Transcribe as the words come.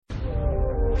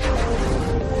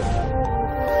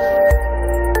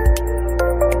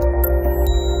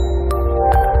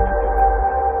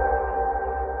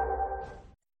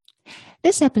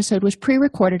This episode was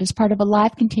pre-recorded as part of a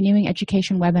live continuing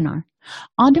education webinar.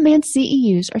 On-demand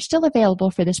CEUs are still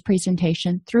available for this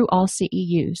presentation through All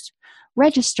CEUs.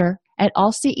 Register at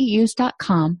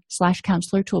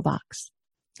allceus.com/counselor toolbox.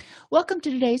 Welcome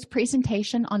to today's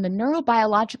presentation on the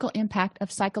neurobiological impact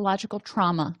of psychological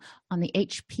trauma on the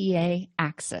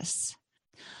HPA-Axis.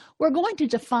 We're going to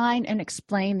define and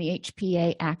explain the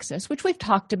HPA-Axis, which we've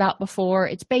talked about before.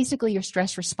 It's basically your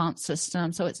stress response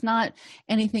system, so it's not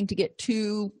anything to get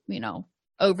too,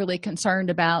 overly concerned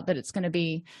about that it's going to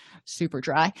be super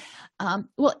dry.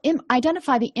 We'll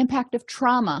identify the impact of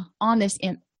trauma on this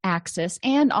axis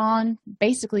and on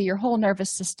basically your whole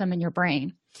nervous system and your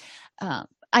brain.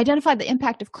 Identify the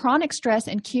impact of chronic stress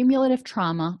and cumulative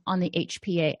trauma on the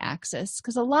HPA-Axis,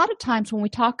 because a lot of times when we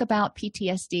talk about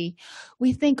PTSD,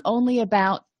 we think only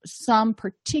about some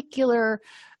particular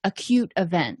acute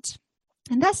event,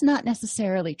 and that's not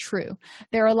necessarily true.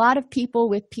 There are a lot of people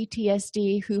with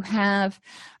PTSD who have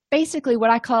basically what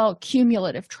I call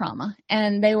cumulative trauma,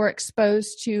 and they were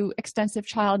exposed to extensive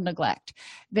child neglect.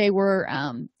 They were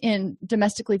in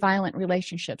domestically violent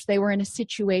relationships. They were in a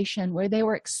situation where they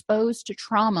were exposed to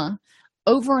trauma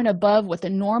over and above what the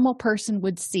normal person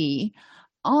would see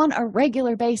on a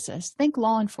regular basis. Think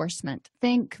law enforcement,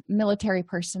 think military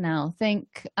personnel,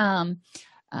 think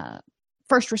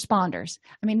first responders.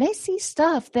 They see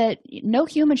stuff that no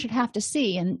human should have to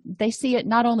see, and they see it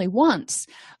not only once,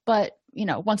 but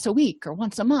once a week or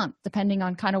once a month, depending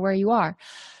on kind of where you are.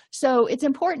 So it's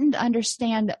important to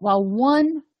understand that while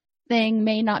one thing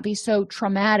may not be so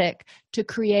traumatic to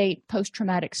create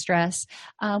post-traumatic stress,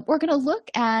 we're going to look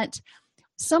at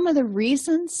some of the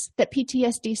reasons that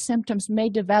PTSD symptoms may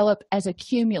develop as a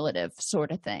cumulative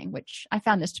sort of thing, which I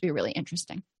found this to be really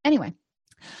interesting. Anyway,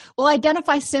 we'll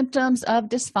identify symptoms of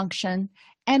dysfunction,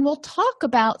 and we'll talk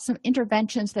about some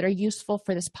interventions that are useful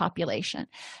for this population.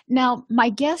 Now, my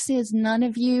guess is none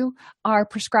of you are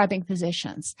prescribing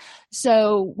physicians.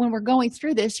 So when we're going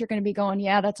through this, you're going to be going,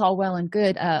 yeah, that's all well and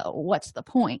good. What's the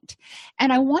point?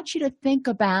 And I want you to think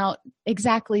about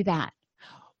exactly that.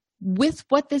 With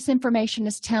what this information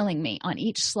is telling me on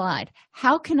each slide,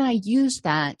 how can I use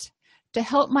that to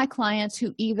help my clients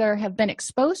who either have been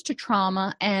exposed to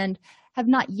trauma and have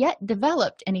not yet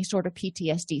developed any sort of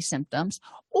PTSD symptoms,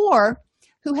 or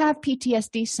who have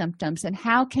PTSD symptoms, and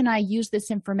how can I use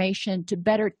this information to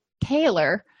better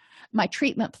tailor my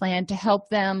treatment plan to help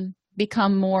them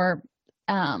become more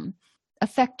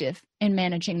effective in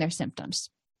managing their symptoms.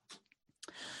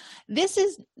 This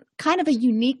is kind of a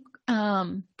unique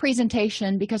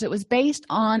presentation because it was based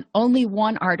on only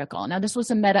one article. Now, this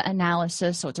was a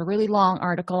meta-analysis, so it's a really long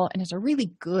article, and it's a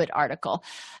really good article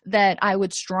that I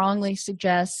would strongly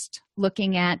suggest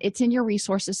looking at. It's in your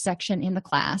resources section in the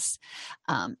class.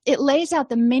 It lays out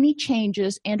the many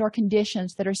changes and or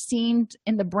conditions that are seen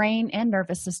in the brain and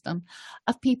nervous system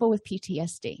of people with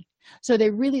PTSD. So they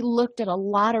really looked at a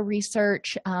lot of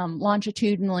research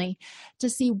longitudinally to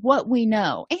see what we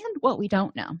know and what we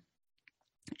don't know.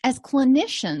 As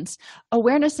clinicians,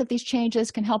 awareness of these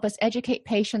changes can help us educate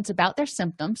patients about their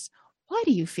symptoms. Why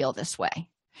do you feel this way?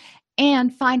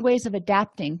 And find ways of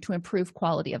adapting to improve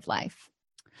quality of life.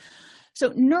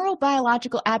 So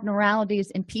neurobiological abnormalities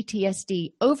in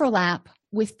PTSD overlap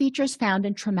with features found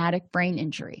in traumatic brain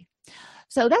injury.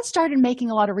 So that started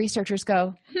making a lot of researchers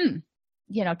go,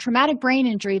 traumatic brain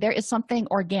injury, there is something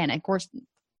organic or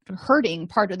hurting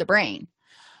part of the brain.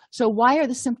 So why are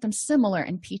the symptoms similar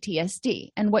in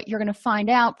PTSD? And what you're going to find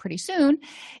out pretty soon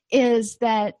is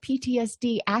that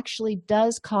PTSD actually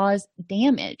does cause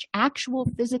damage, actual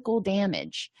physical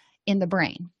damage in the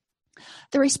brain.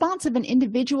 The response of an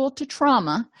individual to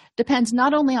trauma depends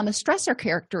not only on the stressor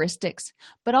characteristics,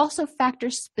 but also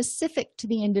factors specific to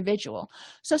the individual.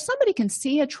 So somebody can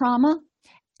see a trauma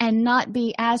and not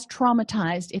be as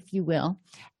traumatized, if you will,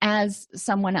 as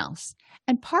someone else.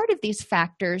 And part of these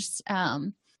factors,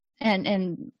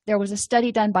 and there was a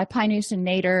study done by Pinus and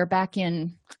Nader back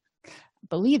in, I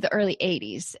believe, the early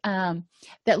 80s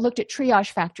that looked at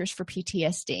triage factors for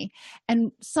PTSD.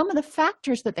 And some of the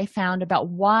factors that they found about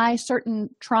why certain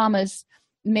traumas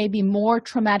may be more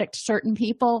traumatic to certain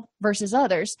people versus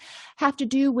others have to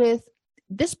do with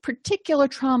this particular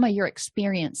trauma you're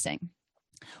experiencing.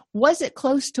 Was it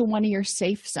close to one of your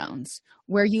safe zones,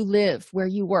 where you live, where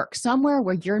you work, somewhere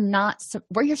where you're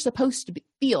supposed to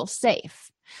feel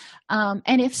safe?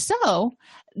 And if so,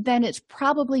 then it's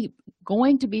probably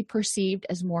going to be perceived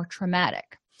as more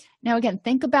traumatic. Now, again,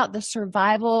 think about the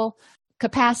survival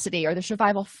capacity or the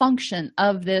survival function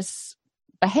of this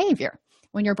behavior.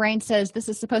 When your brain says this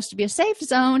is supposed to be a safe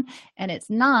zone and it's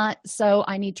not, so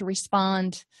I need to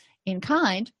respond in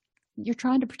kind, you're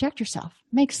trying to protect yourself.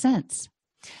 Makes sense.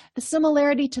 The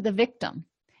similarity to the victim.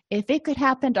 If it could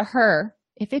happen to her,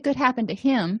 if it could happen to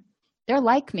him, they're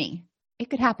like me. It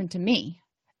could happen to me.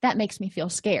 That makes me feel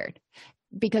scared,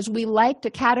 because we like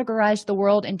to categorize the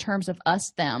world in terms of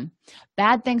us, them.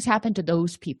 Bad things happen to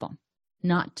those people,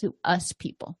 not to us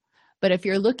people. But if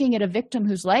you're looking at a victim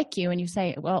who's like you and you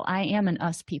say, well, I am an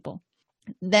us people,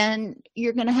 then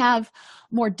you're going to have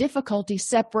more difficulty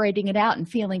separating it out and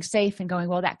feeling safe and going,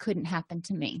 well, that couldn't happen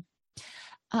to me.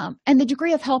 And the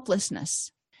degree of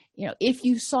helplessness. If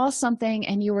you saw something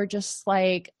and you were just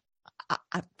like,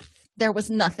 there was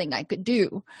nothing I could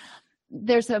do,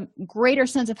 there's a greater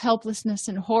sense of helplessness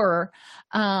and horror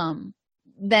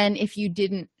than if you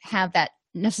didn't have that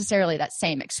necessarily that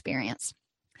same experience.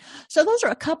 So those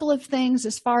are a couple of things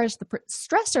as far as the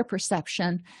stressor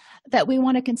perception that we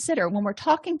want to consider when we're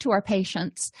talking to our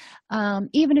patients.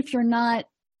 Even if you're not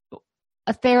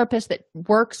a therapist that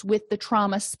works with the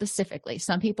trauma specifically,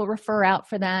 some people refer out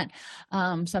for that.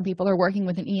 Some people are working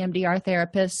with an EMDR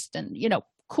therapist, and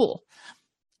cool.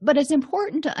 But it's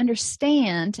important to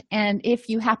understand, and if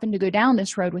you happen to go down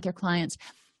this road with your clients,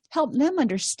 help them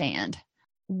understand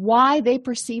why they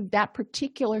perceive that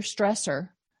particular stressor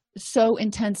so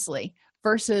intensely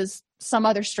versus some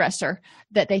other stressor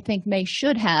that they think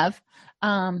should have,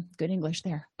 good English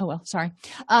there. Oh, well, sorry.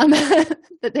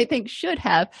 That they think should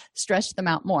have stressed them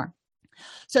out more.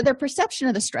 So their perception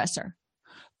of the stressor,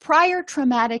 prior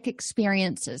traumatic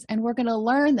experiences, and we're going to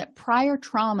learn that prior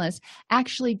traumas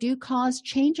actually do cause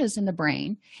changes in the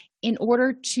brain in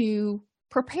order to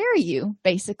prepare you,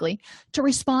 basically, to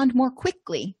respond more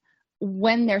quickly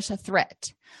when there's a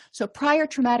threat. So prior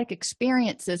traumatic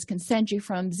experiences can send you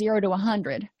from 0 to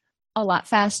 100 a lot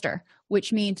faster,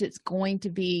 which means it's going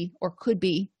to be or could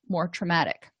be more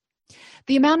traumatic.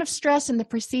 The amount of stress in the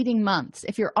preceding months,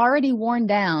 if you're already worn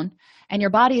down and your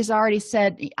body has already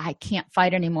said, I can't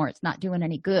fight anymore, it's not doing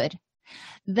any good,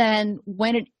 then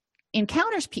when it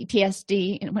encounters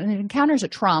PTSD and when it encounters a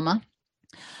trauma,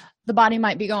 the body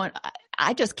might be going,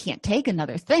 I just can't take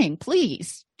another thing,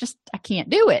 please. I can't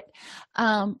do it.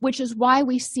 Which is why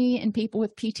we see in people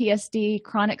with PTSD,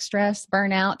 chronic stress,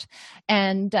 burnout,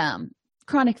 and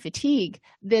chronic fatigue,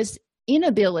 this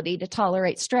inability to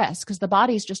tolerate stress because the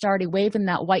body's just already waving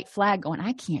that white flag going,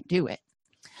 I can't do it.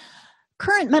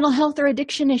 Current mental health or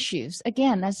addiction issues.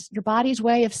 Again, that's your body's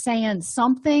way of saying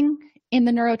something in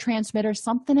the neurotransmitter,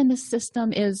 something in the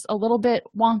system is a little bit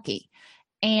wonky.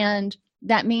 And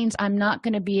that means I'm not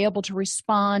going to be able to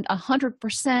respond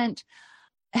 100%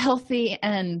 healthy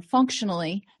and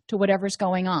functionally to whatever's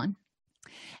going on.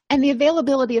 And the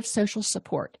availability of social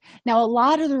support. Now, a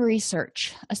lot of the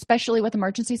research, especially with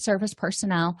emergency service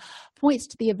personnel, points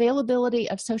to the availability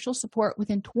of social support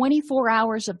within 24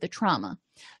 hours of the trauma.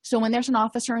 So when there's an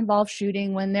officer-involved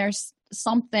shooting, when there's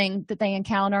something that they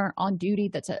encounter on duty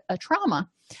that's a trauma,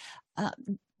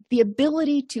 the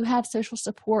ability to have social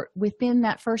support within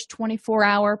that first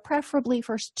 24-hour, preferably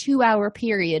first 2-hour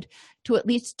period to at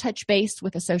least touch base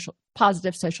with a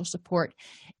positive social support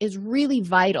is really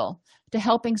vital to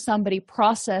helping somebody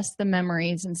process the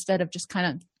memories instead of just kind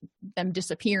of them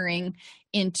disappearing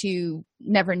into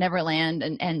never land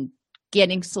and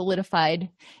getting solidified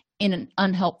in an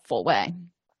unhelpful way.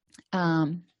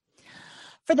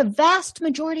 For the vast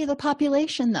majority of the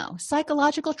population, though,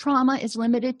 psychological trauma is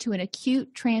limited to an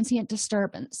acute transient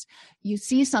disturbance. You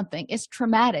see something, it's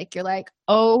traumatic. You're like,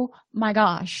 oh my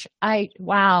gosh,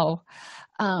 wow.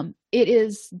 It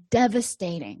is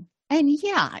devastating. And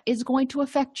yeah, it's going to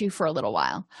affect you for a little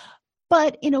while.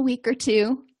 But in a week or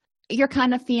two, you're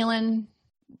kind of feeling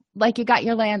like you got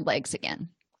your land legs again.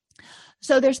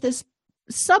 So there's this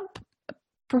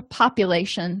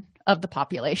subpopulation of the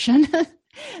population.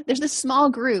 There's this small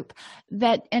group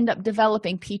that end up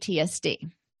developing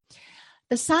PTSD.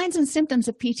 The signs and symptoms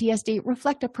of PTSD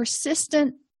reflect a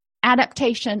persistent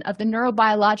adaptation of the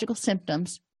neurobiological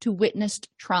symptoms to witnessed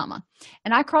trauma.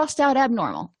 And I crossed out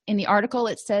abnormal. In the article,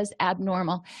 it says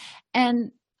abnormal.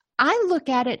 And I look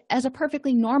at it as a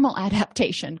perfectly normal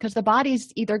adaptation because the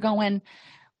body's either going,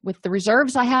 with the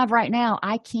reserves I have right now,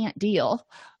 I can't deal,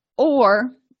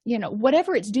 or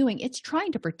whatever it's doing, it's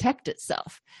trying to protect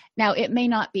itself. Now, it may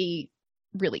not be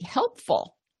really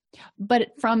helpful,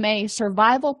 but from a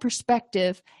survival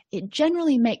perspective, it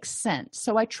generally makes sense.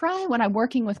 So I try when I'm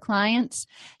working with clients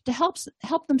to help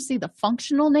them see the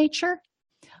functional nature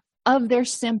of their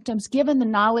symptoms, given the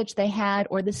knowledge they had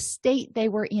or the state they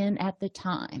were in at the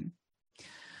time.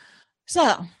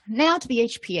 So now to the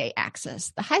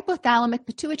HPA-Axis, the hypothalamic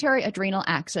pituitary adrenal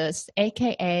axis,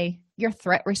 aka your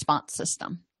threat response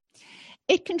system.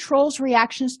 It controls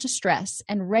reactions to stress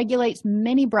and regulates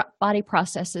many body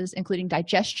processes, including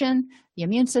digestion, the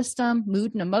immune system,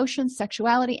 mood and emotions,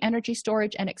 sexuality, energy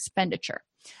storage, and expenditure.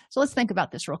 So let's think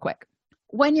about this real quick.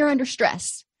 When you're under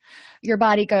stress, your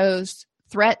body goes,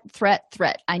 threat, threat,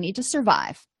 threat. I need to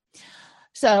survive.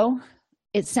 So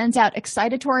it sends out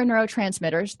excitatory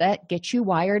neurotransmitters that get you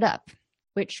wired up,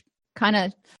 which kind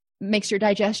of makes your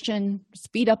digestion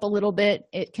speed up a little bit.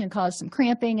 It can cause some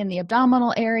cramping in the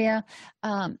abdominal area.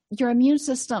 Your immune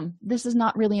system, this is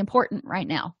not really important right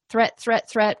now. Threat, threat,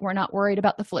 threat. We're not worried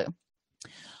about the flu.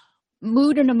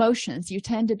 Mood and emotions, you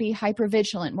tend to be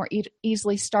hypervigilant, more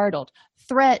easily startled.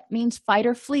 Threat means fight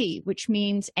or flee, which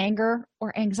means anger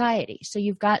or anxiety. So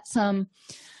you've got some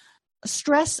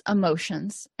stress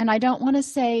emotions, and I don't want to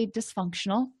say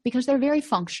dysfunctional because they're very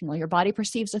functional. Your body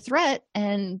perceives a threat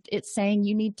and it's saying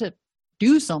you need to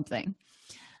do something.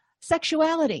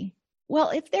 Sexuality, well,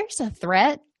 if there's a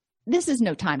threat, this is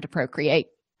no time to procreate.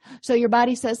 So your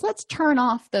body says, let's turn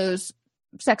off those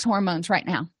sex hormones right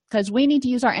now because we need to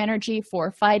use our energy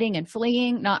for fighting and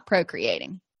fleeing, not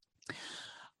procreating,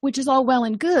 which is all well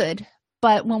and good.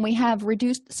 But when we have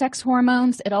reduced sex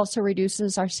hormones, it also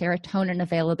reduces our serotonin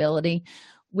availability,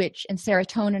 and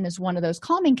serotonin is one of those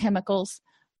calming chemicals,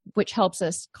 which helps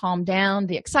us calm down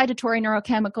the excitatory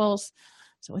neurochemicals.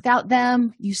 So without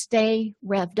them, you stay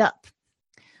revved up,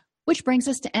 which brings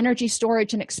us to energy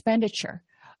storage and expenditure.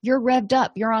 You're revved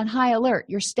up, you're on high alert,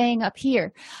 you're staying up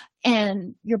here,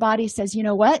 and your body says, you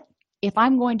know what? If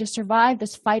I'm going to survive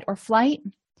this fight or flight,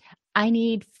 I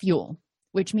need fuel,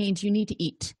 which means you need to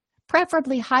eat.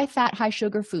 Preferably high-fat,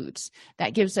 high-sugar foods.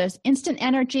 That gives us instant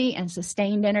energy and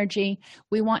sustained energy.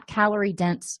 We want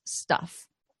calorie-dense stuff.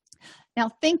 Now,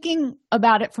 thinking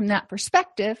about it from that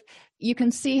perspective, you can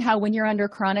see how when you're under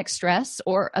chronic stress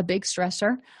or a big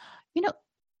stressor,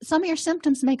 some of your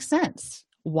symptoms make sense.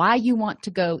 Why you want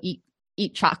to go eat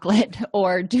chocolate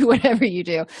or do whatever you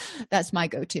do. That's my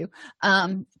go-to.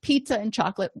 Pizza and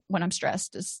chocolate when I'm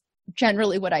stressed is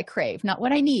generally what I crave. Not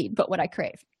what I need, but what I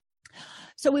crave.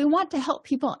 So we want to help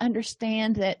people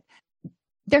understand that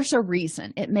there's a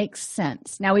reason. It makes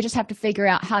sense. Now we just have to figure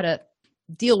out how to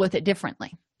deal with it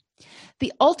differently.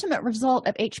 The ultimate result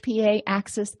of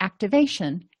HPA-Axis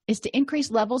activation is to increase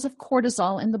levels of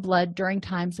cortisol in the blood during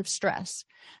times of stress.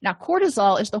 Now,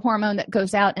 cortisol is the hormone that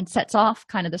goes out and sets off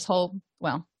kind of this whole,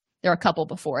 well, there are a couple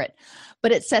before it,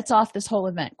 but it sets off this whole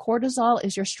event. Cortisol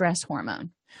is your stress hormone.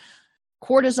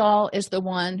 Cortisol is the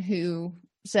one who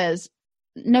says,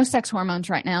 no sex hormones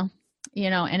right now,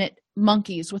 and it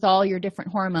monkeys with all your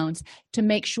different hormones to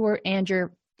make sure, and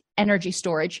your energy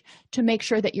storage, to make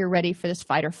sure that you're ready for this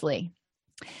fight or flee.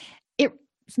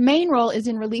 Its main role is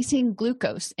in releasing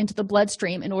glucose into the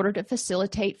bloodstream in order to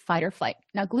facilitate fight or flight.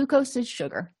 Now, glucose is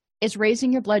sugar. It's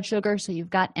raising your blood sugar so you've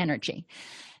got energy.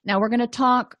 Now, we're going to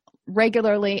talk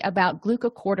regularly about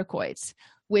glucocorticoids,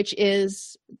 which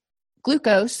is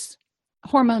glucose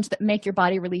hormones that make your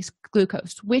body release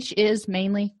glucose, which is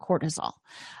mainly cortisol.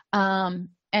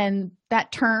 And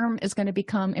that term is going to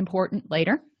become important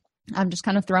later. I'm just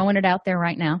kind of throwing it out there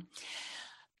right now.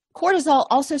 Cortisol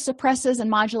also suppresses and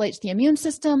modulates the immune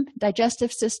system,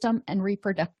 digestive system, and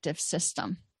reproductive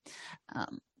system.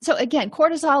 So again,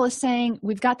 cortisol is saying,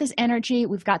 we've got this energy,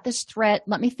 we've got this threat.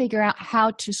 Let me figure out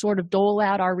how to sort of dole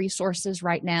out our resources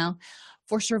right now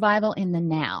for survival in the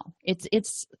now.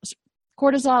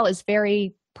 Cortisol is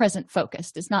very present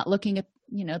focused. It's not looking at,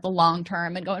 the long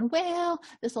term and going, well,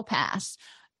 this will pass.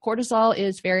 Cortisol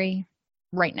is very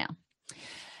right now.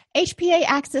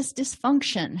 HPA-Axis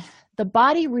dysfunction. The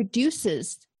body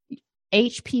reduces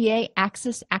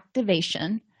HPA-Axis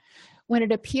activation when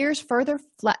it appears further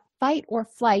fight or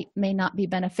flight may not be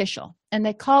beneficial. And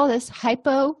they call this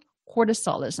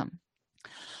hypocortisolism.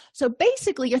 So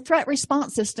basically, your threat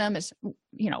response system is,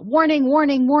 warning,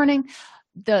 warning, warning.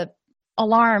 The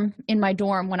alarm in my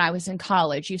dorm when I was in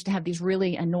college used to have these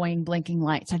really annoying blinking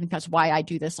lights. I think that's why I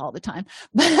do this all the time.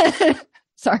 But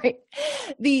sorry.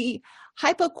 The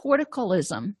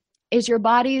hypocorticolism is your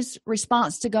body's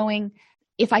response to going,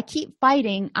 if I keep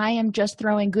fighting, I am just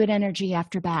throwing good energy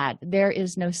after bad. There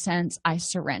is no sense, I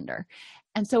surrender.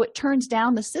 And so it turns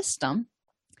down the system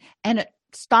and it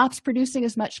stops producing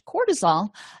as much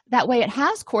cortisol. That way it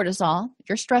has cortisol,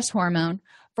 your stress hormone,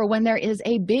 for when there is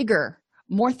a bigger,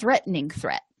 more threatening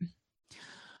threat.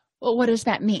 Well, what does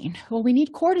that mean? Well, we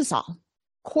need cortisol.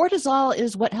 Cortisol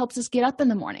is what helps us get up in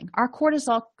the morning. Our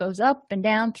cortisol goes up and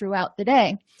down throughout the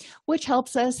day, which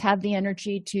helps us have the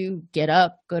energy to get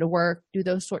up, go to work, do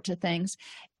those sorts of things.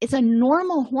 It's a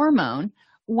normal hormone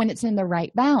when it's in the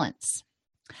right balance.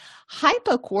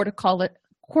 Hypocortisolism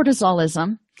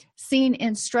Cortisolism, seen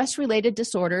in stress-related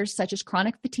disorders such as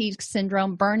chronic fatigue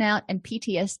syndrome, burnout, and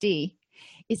PTSD,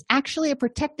 is actually a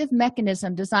protective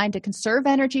mechanism designed to conserve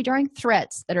energy during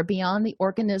threats that are beyond the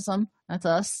organism, that's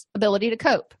us, ability to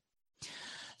cope.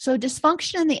 So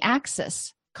dysfunction in the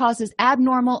axis causes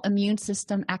abnormal immune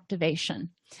system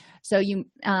activation. So you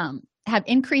have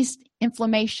increased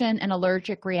inflammation and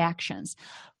allergic reactions.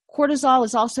 Cortisol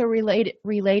is also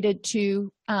related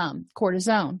to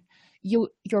cortisone.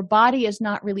 Your body is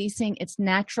not releasing its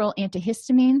natural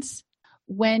antihistamines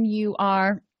when you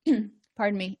are,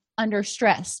 pardon me, under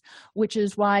stress, which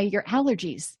is why your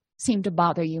allergies seem to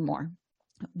bother you more.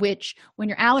 Which, when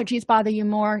your allergies bother you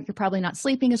more, you're probably not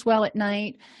sleeping as well at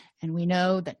night. And we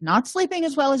know that not sleeping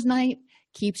as well as night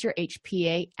keeps your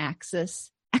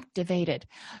HPA-Axis activated.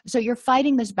 So you're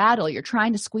fighting this battle. You're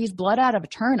trying to squeeze blood out of a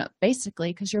turnip,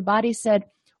 basically, because your body said,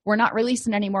 we're not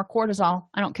releasing any more cortisol.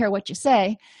 I don't care what you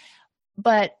say.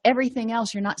 But everything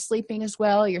else, you're not sleeping as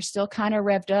well. You're still kind of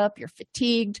revved up. You're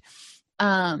fatigued.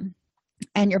 And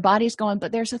your body's going,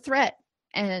 but there's a threat.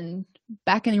 And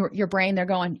back in your brain, they're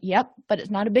going, yep, but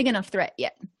it's not a big enough threat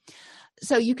yet.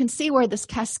 So you can see where this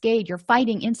cascade, you're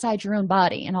fighting inside your own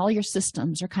body and all your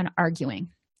systems are kind of arguing.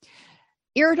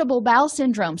 Irritable bowel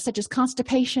syndrome, such as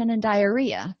constipation and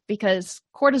diarrhea, because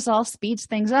cortisol speeds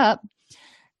things up.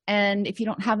 And if you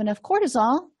don't have enough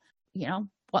cortisol,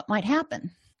 what might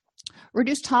happen?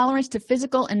 Reduced tolerance to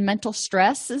physical and mental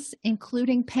stresses,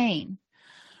 including pain.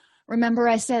 Remember,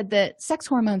 I said that sex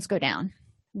hormones go down,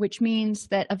 which means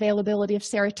that availability of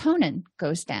serotonin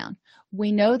goes down.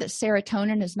 We know that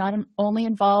serotonin is not only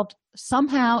involved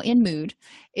somehow in mood,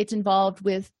 it's involved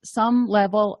with some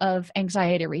level of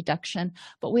anxiety reduction,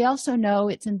 but we also know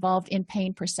it's involved in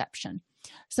pain perception.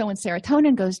 So when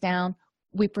serotonin goes down,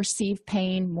 we perceive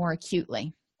pain more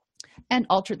acutely, and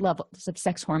altered levels of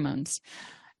sex hormones.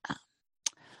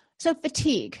 So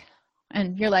fatigue,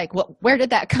 and you're like, well, where did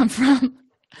that come from?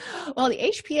 Well, the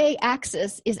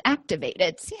HPA-Axis is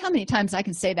activated. See how many times I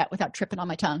can say that without tripping on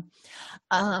my tongue.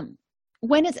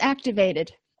 When it's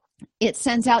activated, it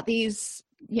sends out these,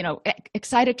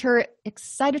 excitatory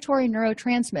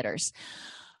neurotransmitters.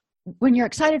 When you're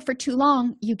excited for too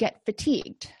long, you get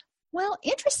fatigued. Well,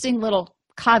 interesting little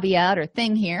caveat or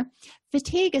thing here.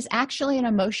 Fatigue is actually an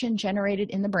emotion generated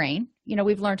in the brain.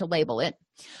 We've learned to label it,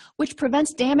 which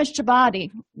prevents damage to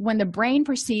body when the brain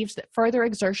perceives that further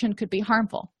exertion could be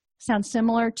harmful. Sounds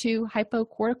similar to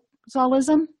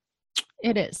hypocortisolism?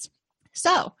 It is.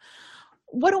 So,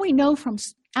 what do we know from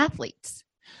athletes?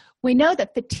 We know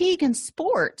that fatigue in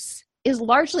sports is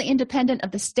largely independent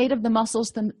of the state of the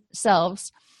muscles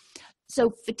themselves. So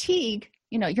fatigue,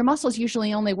 your muscles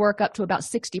usually only work up to about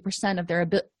 60% of their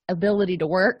ability to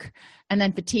work, and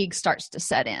then fatigue starts to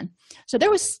set in. So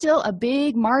there was still a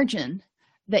big margin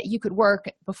that you could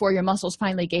work before your muscles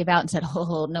finally gave out and said,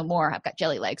 oh, no more, I've got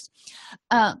jelly legs.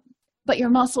 But your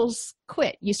muscles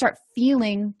quit. You start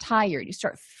feeling tired. You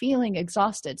start feeling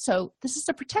exhausted. So this is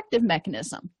a protective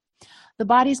mechanism. The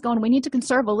body's going, we need to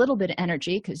conserve a little bit of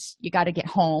energy because you got to get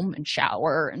home and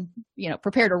shower and,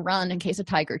 prepare to run in case a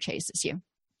tiger chases you.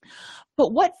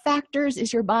 But what factors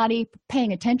is your body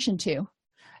paying attention to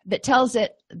that tells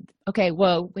it, okay,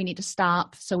 whoa, we need to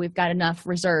stop so we've got enough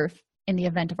reserve in the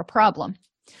event of a problem?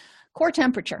 Core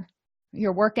temperature.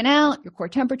 You're working out, your core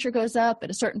temperature goes up.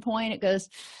 At a certain point, it goes,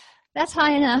 that's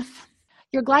high enough.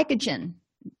 Your glycogen,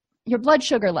 your blood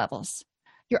sugar levels,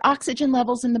 your oxygen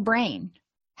levels in the brain,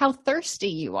 how thirsty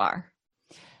you are,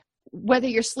 whether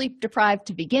you're sleep deprived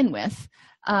to begin with,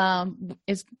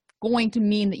 is going to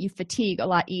mean that you fatigue a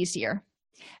lot easier.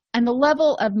 And the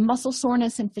level of muscle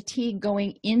soreness and fatigue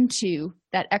going into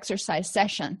that exercise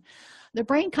session, the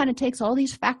brain kind of takes all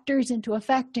these factors into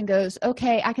effect and goes,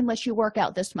 okay, I can let you work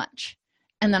out this much,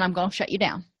 and then I'm going to shut you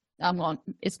down.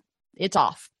 It's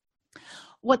off.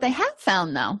 What they have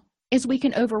found, though, is we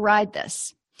can override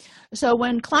this. So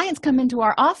when clients come into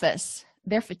our office,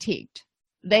 they're fatigued.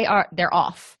 They're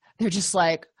off. They're just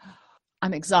like,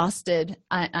 I'm exhausted.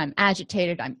 I'm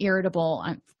agitated. I'm irritable.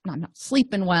 I'm not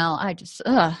sleeping well.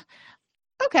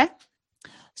 Okay.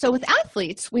 So with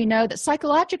athletes, we know that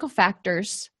psychological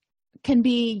factors can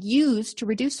be used to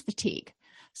reduce fatigue,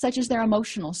 such as their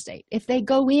emotional state. If they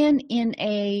go in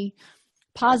a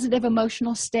positive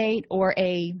emotional state or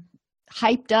a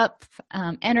hyped up,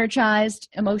 energized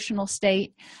emotional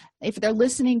state, if they're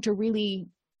listening to really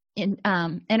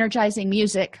energizing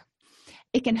music,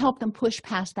 it can help them push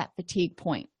past that fatigue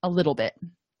point a little bit.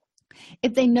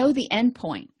 If they know the end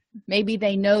point, maybe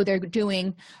they know they're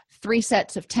doing 3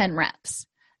 sets of 10 reps,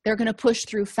 they're going to push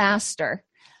through faster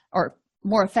or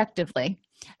more effectively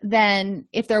than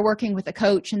if they're working with a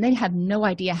coach and they have no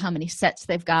idea how many sets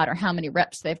they've got or how many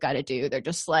reps they've got to do. They're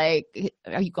just like,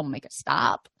 are you going to make it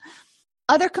stop?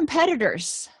 Other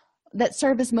competitors that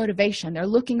serve as motivation, they're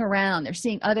looking around, they're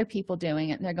seeing other people doing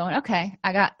it, and they're going, okay,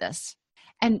 I got this.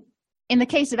 And in the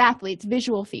case of athletes,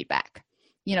 visual feedback.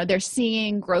 They're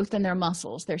seeing growth in their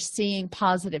muscles. They're seeing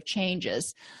positive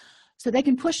changes. So they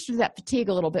can push through that fatigue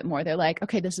a little bit more. They're like,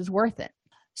 okay, this is worth it.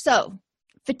 So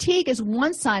fatigue is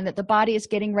one sign that the body is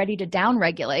getting ready to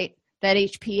downregulate that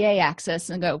HPA-Axis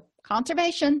and go,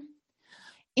 conservation.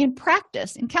 In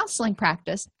practice, in counseling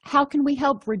practice, how can we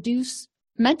help reduce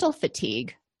mental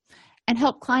fatigue and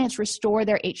help clients restore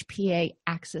their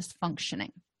HPA-Axis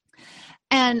functioning?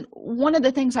 And one of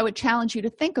the things I would challenge you to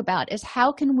think about is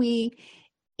how can we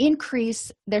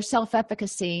increase their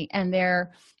self-efficacy and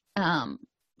their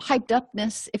hyped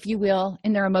upness, if you will,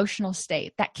 in their emotional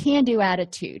state, that can-do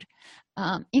attitude,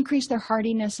 increase their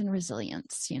hardiness and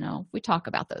resilience. We talk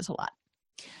about those a lot.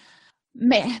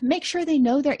 Make sure they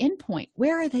know their endpoint.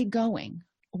 Where are they going?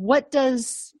 What do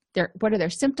their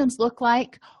symptoms look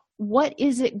like? What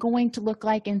is it going to look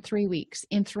like in 3 weeks,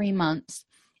 in 3 months?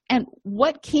 And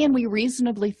what can we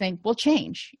reasonably think will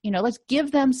change? Let's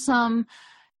give them some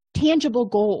tangible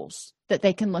goals that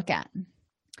they can look at.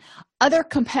 Other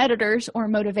competitors or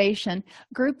motivation,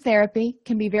 group therapy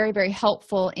can be very, very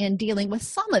helpful in dealing with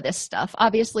some of this stuff.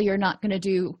 Obviously, you're not going to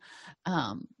do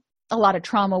a lot of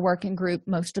trauma work in group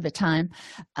most of the time.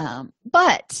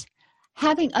 But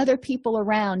having other people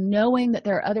around, knowing that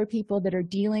there are other people that are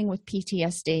dealing with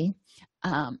PTSD,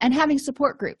 and having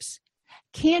support groups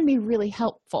can be really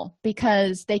helpful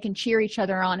because they can cheer each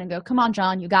other on and go, come on,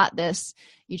 John, you got this.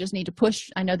 You just need to push.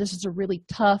 I know this is a really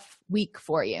tough week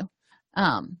for you.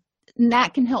 And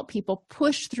that can help people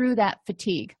push through that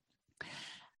fatigue.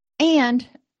 And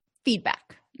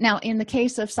feedback. Now, in the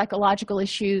case of psychological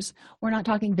issues, we're not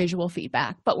talking visual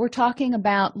feedback, but we're talking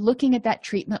about looking at that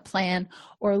treatment plan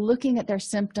or looking at their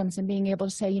symptoms and being able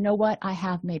to say, you know what, I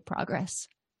have made progress.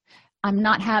 I'm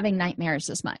not having nightmares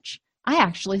as much. I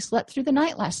actually slept through the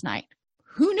night last night.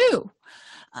 Who knew?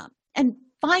 And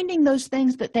finding those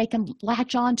things that they can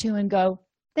latch onto and go,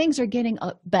 things are getting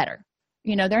better.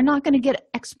 They're not going to get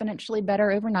exponentially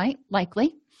better overnight,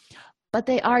 likely, but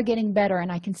they are getting better,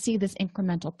 and I can see this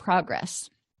incremental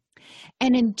progress.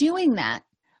 And in doing that,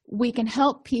 we can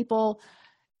help people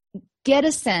get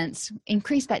a sense,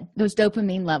 increase those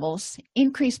dopamine levels,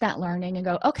 increase that learning, and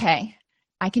go, okay,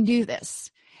 I can do this.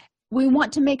 We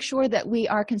want to make sure that we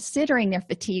are considering their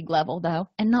fatigue level, though,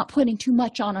 and not putting too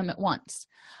much on them at once.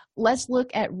 Let's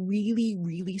look at really,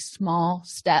 really small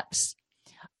steps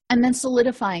and then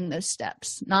solidifying those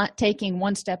steps, not taking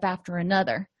one step after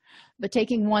another, but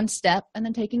taking one step and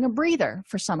then taking a breather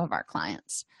for some of our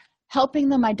clients, helping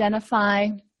them identify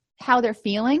how they're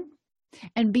feeling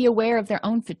and be aware of their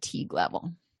own fatigue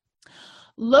level.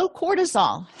 Low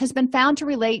cortisol has been found to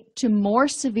relate to more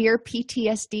severe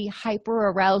PTSD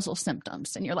hyperarousal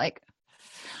symptoms. And you're like,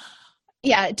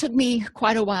 yeah, it took me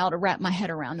quite a while to wrap my head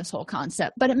around this whole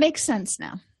concept, but it makes sense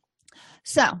now.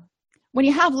 So when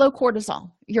you have low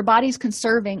cortisol, your body's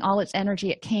conserving all its energy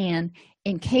it can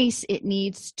in case it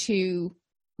needs to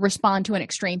respond to an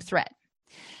extreme threat.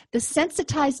 The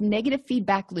sensitized negative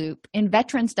feedback loop in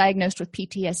veterans diagnosed with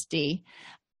PTSD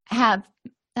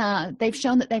they've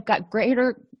shown that they've got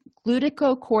greater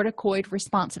glucocorticoid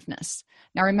responsiveness.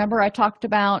 Now, remember I talked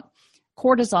about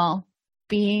cortisol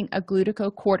being a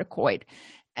glucocorticoid,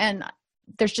 and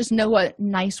there's just no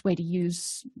nice way to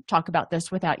talk about this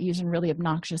without using really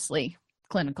obnoxiously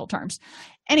clinical terms.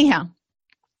 Anyhow,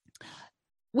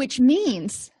 which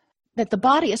means that the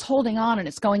body is holding on and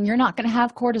it's going, you're not going to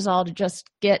have cortisol to just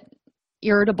get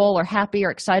irritable or happy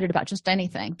or excited about just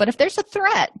anything. But if there's a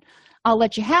threat, I'll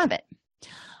let you have it.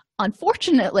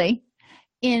 Unfortunately,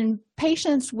 in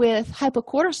patients with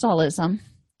hypocortisolism,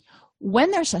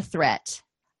 when there's a threat,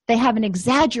 they have an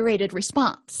exaggerated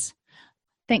response.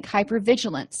 Think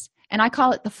hypervigilance, and I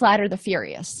call it the flat or the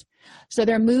furious. So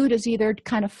their mood is either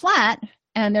kind of flat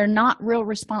and they're not real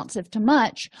responsive to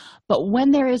much, but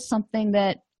when there is something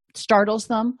that startles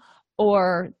them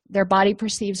or their body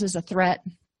perceives as a threat,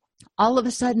 all of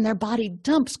a sudden their body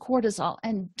dumps cortisol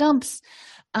and dumps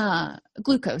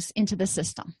glucose into the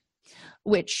system,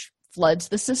 which floods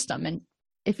the system. And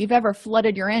if you've ever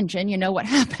flooded your engine, you know what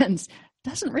happens. It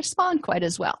doesn't respond quite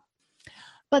as well.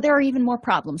 But there are even more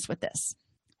problems with this.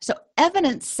 So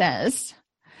evidence says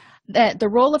that the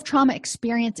role of trauma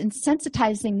experience in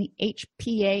sensitizing the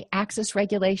HPA-Axis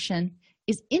regulation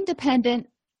is independent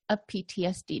of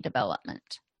PTSD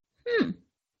development.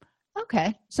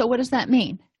 Okay, so what does that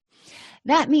mean?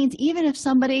 That means even if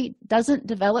somebody doesn't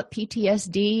develop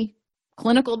PTSD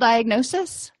clinical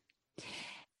diagnosis.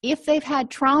 If they've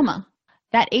had trauma,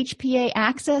 that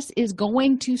HPA-Axis is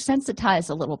going to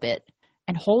sensitize a little bit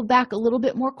and hold back a little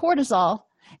bit more cortisol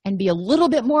and be a little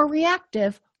bit more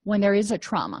reactive when there is a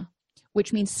trauma,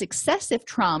 which means successive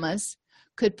traumas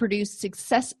could produce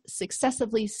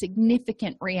successively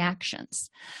significant reactions.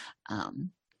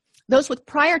 Those with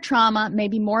prior trauma may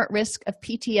be more at risk of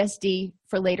PTSD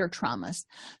for later traumas.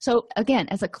 So again,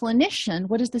 as a clinician,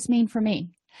 what does this mean for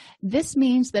me? This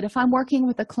means that if I'm working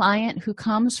with a client who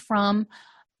comes from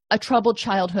a troubled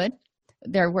childhood,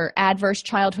 there were adverse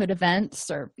childhood events,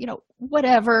 or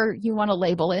whatever you want to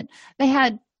label it, they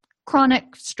had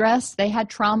chronic stress, they had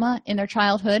trauma in their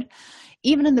childhood,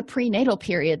 even in the prenatal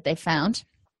period, they found,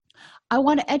 I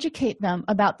want to educate them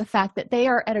about the fact that they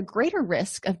are at a greater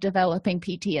risk of developing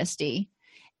PTSD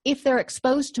if they're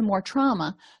exposed to more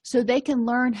trauma, so they can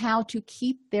learn how to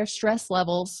keep their stress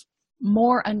levels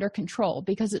more under control,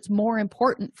 because it's more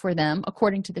important for them,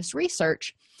 according to this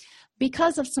research,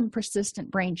 because of some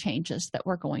persistent brain changes that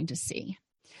we're going to see.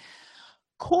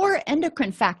 Core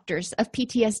endocrine factors of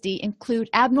PTSD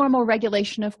include abnormal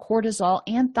regulation of cortisol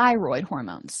and thyroid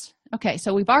hormones. Okay,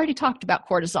 so we've already talked about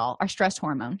cortisol, our stress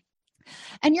hormone.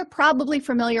 And you're probably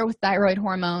familiar with thyroid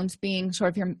hormones being sort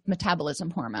of your metabolism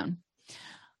hormone.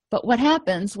 But what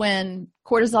happens when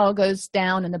cortisol goes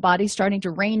down and the body's starting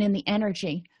to rein in the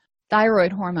energy?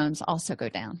 Thyroid hormones also go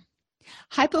down.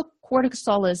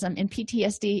 Hypocortisolism in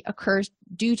PTSD occurs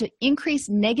due to increased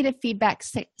negative feedback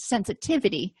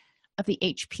sensitivity of the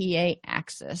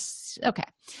HPA-Axis. Okay.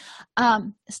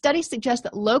 Studies suggest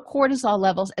that low cortisol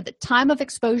levels at the time of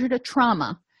exposure to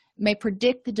trauma may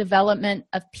predict the development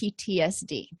of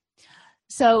PTSD.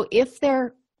 So if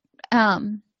their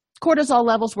cortisol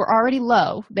levels were already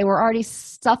low, they were already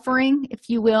suffering, if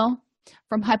you will,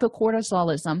 from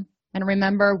hypocortisolism. And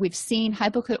remember, we've seen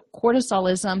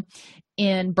hypocortisolism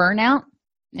in burnout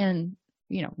and,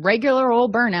 regular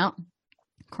old burnout,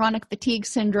 chronic fatigue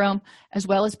syndrome, as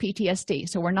well as PTSD.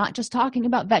 So we're not just talking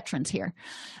about veterans here.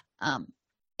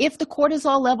 If the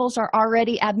cortisol levels are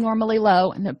already abnormally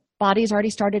low and the body's already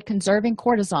started conserving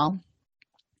cortisol,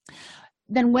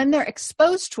 then when they're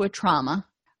exposed to a trauma,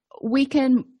 we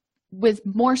can, with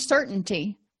more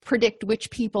certainty, predict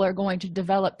which people are going to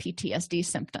develop PTSD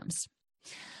symptoms.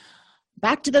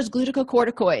 Back to those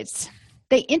glucocorticoids.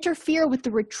 They interfere with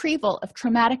the retrieval of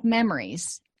traumatic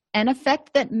memories, an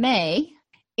effect that may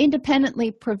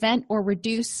independently prevent or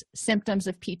reduce symptoms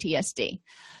of PTSD.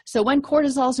 So when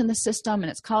cortisol's in the system and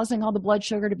it's causing all the blood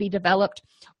sugar to be developed,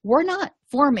 we're not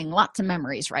forming lots of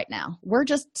memories right now. We're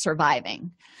just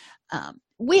surviving,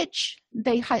 which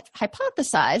they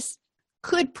hypothesize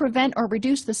could prevent or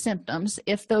reduce the symptoms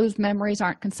if those memories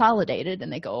aren't consolidated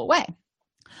and they go away.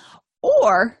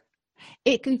 Or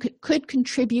it could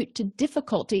contribute to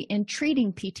difficulty in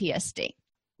treating PTSD.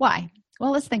 Why?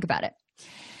 Well, let's think about it.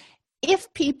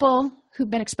 If people who've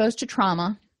been exposed to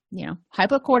trauma,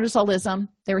 hypocortisolism,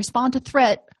 they respond to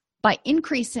threat by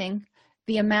increasing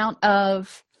the amount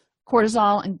of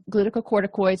cortisol and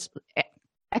glucocorticoids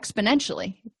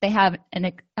exponentially. They have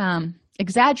an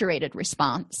exaggerated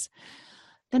response.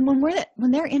 Then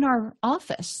when they're in our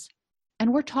office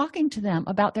and we're talking to them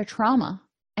about their trauma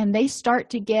and they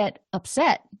start to get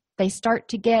upset, they start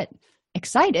to get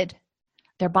excited,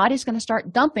 their body's going to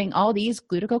start dumping all these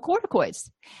glucocorticoids.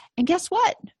 And guess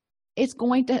what? It's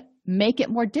going to make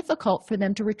it more difficult for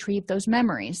them to retrieve those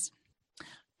memories,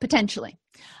 potentially.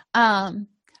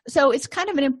 So it's kind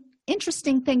of an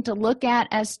interesting thing to look at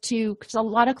because a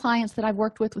lot of clients that I've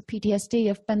worked with PTSD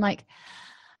have been like,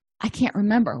 I can't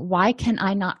remember. Why can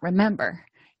I not remember?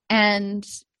 And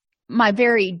my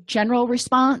very general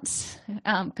response,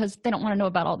 because they don't want to know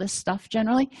about all this stuff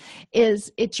generally,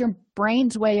 is it's your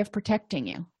brain's way of protecting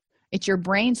you. It's your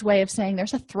brain's way of saying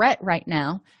there's a threat right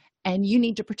now and you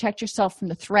need to protect yourself from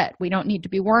the threat. We don't need to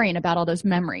be worrying about all those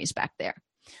memories back there.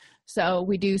 So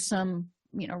we do some,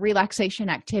 relaxation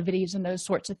activities and those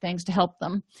sorts of things to help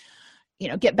them,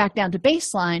 get back down to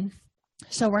baseline.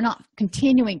 So we're not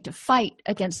continuing to fight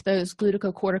against those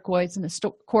glucocorticoids and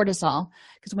the cortisol,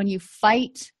 because when you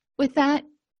fight with that,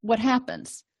 what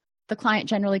happens? The client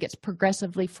generally gets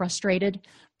progressively frustrated,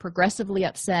 progressively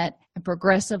upset, and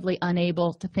progressively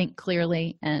unable to think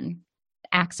clearly and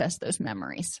access those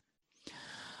memories.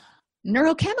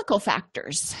 Neurochemical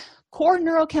factors. Core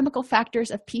neurochemical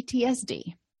factors of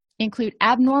PTSD include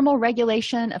abnormal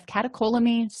regulation of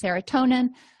catecholamine, serotonin,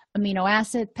 amino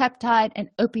acid, peptide, and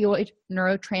opioid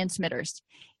neurotransmitters,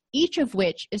 each of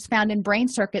which is found in brain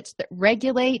circuits that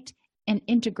regulate and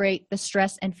integrate the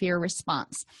stress and fear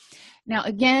response. Now,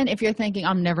 again, if you're thinking,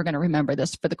 I'm never going to remember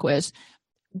this for the quiz,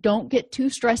 don't get too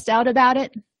stressed out about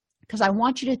it, because I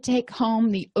want you to take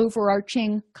home the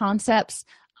overarching concepts.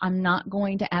 I'm not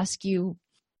going to ask you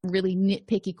really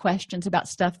nitpicky questions about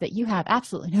stuff that you have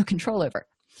absolutely no control over.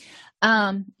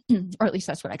 Or at least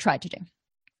that's what I tried to do.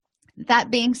 That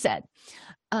being said,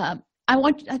 I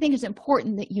think it's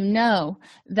important that you know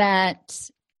that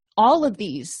all of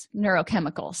these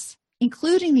neurochemicals,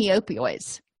 including the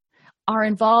opioids, are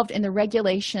involved in the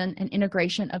regulation and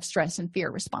integration of stress and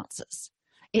fear responses.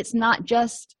 It's not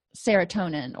just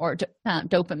serotonin or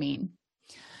dopamine.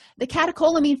 The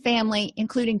catecholamine family,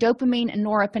 including dopamine and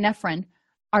norepinephrine,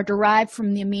 are derived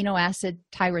from the amino acid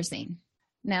tyrosine.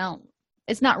 Now,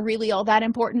 it's not really all that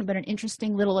important, but an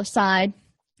interesting little aside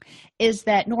is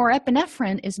that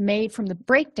norepinephrine is made from the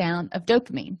breakdown of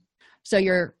dopamine. So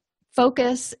your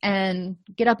focus and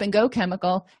get up and go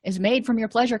chemical is made from your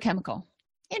pleasure chemical.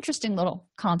 Interesting little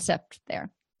concept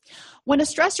there. When a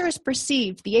stressor is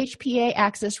perceived, the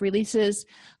HPA-Axis releases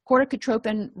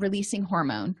corticotropin releasing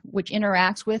hormone, which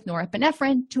interacts with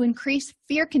norepinephrine to increase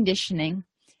fear conditioning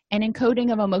and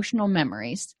encoding of emotional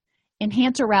memories,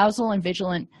 enhance arousal and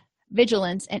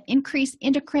vigilance, and increase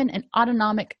endocrine and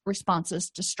autonomic responses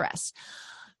to stress.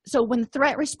 So when the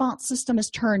threat response system is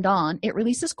turned on, it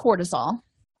releases cortisol,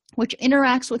 which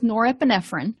interacts with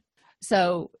norepinephrine.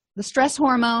 So the stress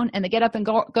hormone and the get up and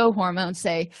go hormone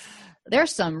say,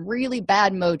 there's some really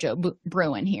bad mojo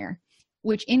brewing here,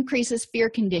 which increases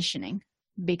fear conditioning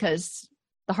because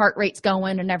the heart rate's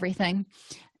going and everything,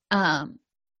 and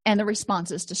the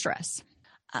responses to stress.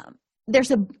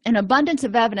 There's an abundance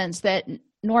of evidence that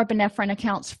norepinephrine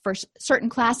accounts for certain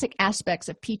classic aspects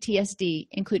of PTSD,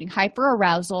 including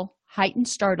hyperarousal, heightened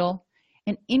startle,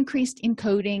 and increased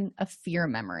encoding of fear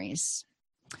memories.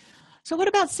 So what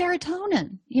about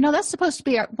serotonin? That's supposed to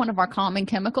be one of our calming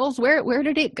chemicals. Where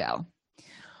did it go?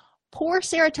 Poor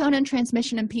serotonin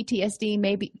transmission in PTSD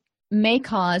may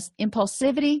cause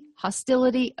impulsivity,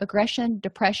 hostility, aggression,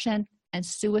 depression, and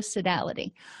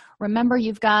suicidality. Remember,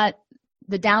 you've got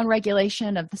the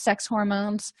downregulation of the sex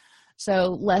hormones,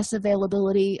 so less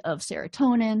availability of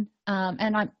serotonin,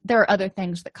 and there are other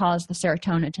things that cause the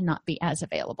serotonin to not be as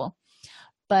available.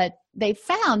 But they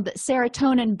found that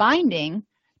serotonin binding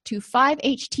to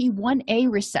 5-HT1A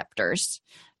receptors,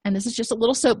 and this is just a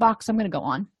little soapbox I'm going to go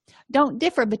on, don't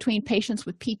differ between patients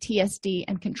with PTSD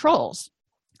and controls.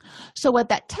 So what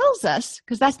that tells us,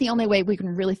 because that's the only way we can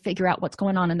really figure out what's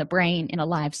going on in the brain in a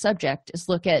live subject, is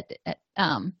look at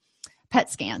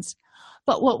PET scans.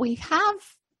 But what we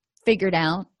have figured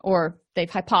out, or they've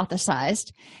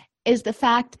hypothesized, is the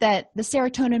fact that the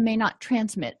serotonin may not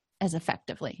transmit as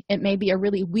effectively. It may be a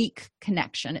really weak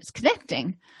connection. It's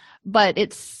connecting, but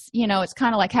it's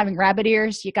kind of like having rabbit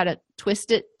ears. You got to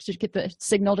twist it to get the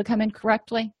signal to come in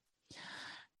correctly.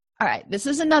 All right, this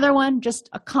is another one, just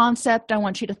a concept I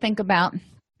want you to think about.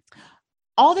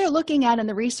 All they're looking at in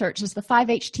the research is the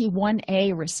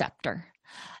 5-HT1A receptor.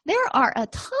 There are a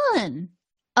ton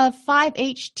of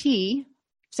 5-HT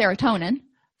serotonin,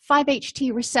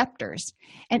 5-HT receptors,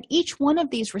 and each one of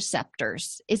these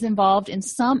receptors is involved in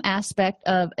some aspect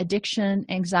of addiction,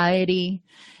 anxiety,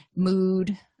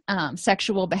 mood,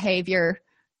 sexual behavior,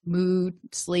 mood,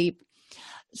 sleep.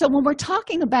 So when we're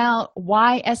talking about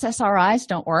why SSRIs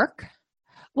don't work,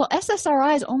 well,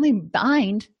 SSRIs only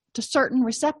bind to certain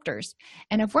receptors.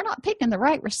 And if we're not picking the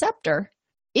right receptor,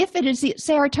 if it is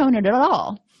serotonin at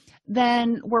all,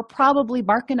 then we're probably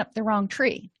barking up the wrong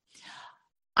tree.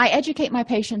 I educate my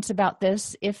patients about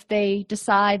this if they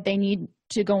decide they need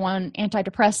to go on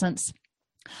antidepressants,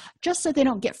 just so they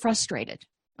don't get frustrated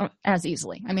as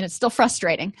easily. I mean, it's still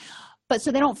frustrating, but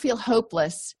so they don't feel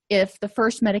hopeless if the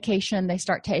first medication they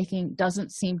start taking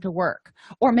doesn't seem to work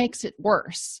or makes it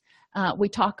worse. We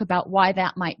talk about why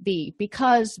that might be,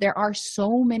 because there are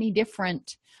so many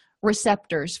different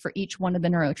receptors for each one of the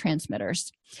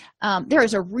neurotransmitters. There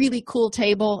is a really cool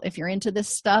table if you're into this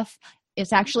stuff.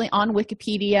 It's actually on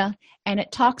Wikipedia, and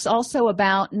it talks also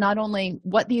about not only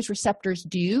what these receptors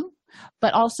do,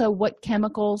 but also what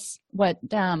chemicals, what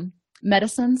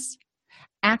medicines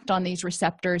act on these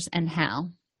receptors and how.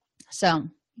 So,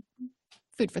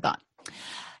 food for thought.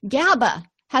 GABA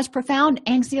has profound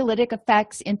anxiolytic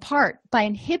effects in part by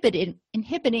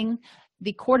inhibiting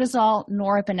the cortisol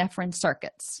norepinephrine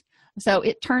circuits. So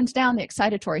it turns down the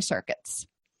excitatory circuits.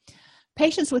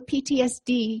 Patients with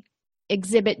PTSD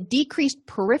exhibit decreased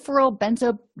peripheral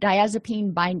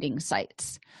benzodiazepine binding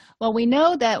sites. Well, we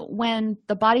know that when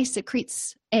the body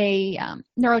secretes a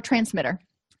neurotransmitter,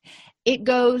 it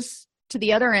goes to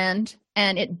the other end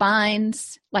and it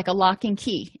binds like a locking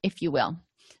key, if you will,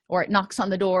 or it knocks on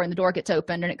the door and the door gets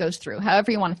opened and it goes through,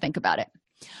 however you want to think about it.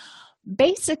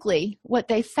 Basically, what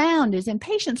they found is in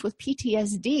patients with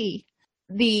PTSD,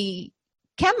 the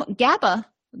GABA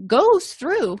goes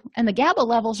through and the GABA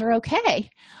levels are okay,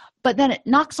 but then it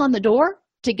knocks on the door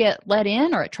to get let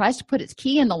in, or it tries to put its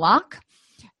key in the lock,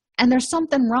 and there's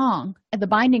something wrong at the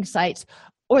binding sites,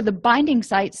 or the binding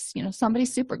sites, somebody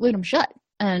super glued them shut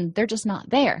and they're just not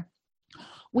there,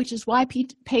 which is why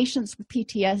patients with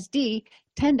PTSD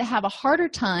tend to have a harder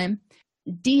time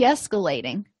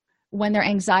de-escalating when their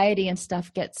anxiety and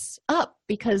stuff gets up,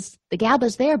 because the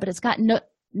GABA's there, but it's got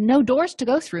no doors to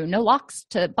go through, no locks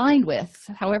to bind with,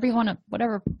 however you want to,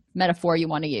 whatever metaphor you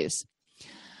want to use.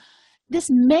 This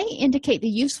may indicate the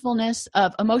usefulness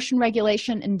of emotion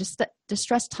regulation and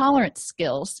distress tolerance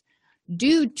skills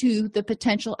due to the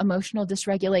potential emotional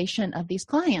dysregulation of these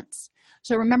clients.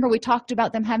 So remember, we talked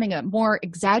about them having a more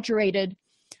exaggerated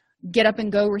get up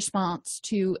and go response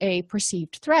to a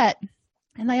perceived threat.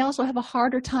 And they also have a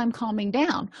harder time calming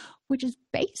down, which is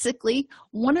basically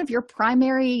one of your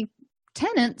primary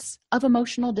tenets of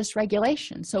emotional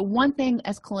dysregulation. So one thing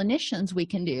as clinicians we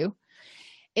can do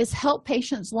is help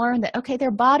patients learn that, okay, their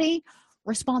body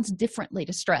responds differently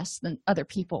to stress than other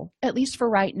people, at least for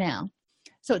right now.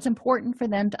 So it's important for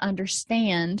them to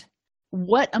understand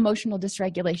what emotional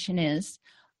dysregulation is,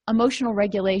 emotional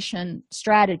regulation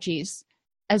strategies,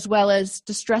 as well as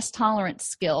distress tolerance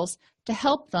skills to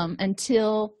help them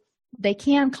until they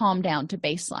can calm down to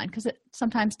baseline, because it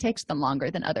sometimes takes them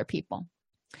longer than other people.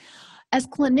 As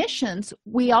clinicians,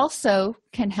 we also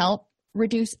can help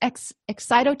reduce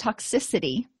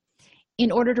excitotoxicity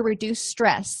in order to reduce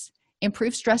stress,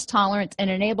 improve stress tolerance, and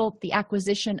enable the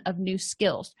acquisition of new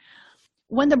skills.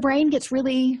 When the brain gets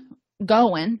really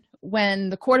going, when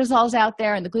the cortisol's out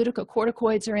there and the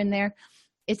glucocorticoids are in there,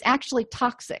 it's actually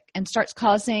toxic and starts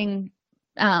causing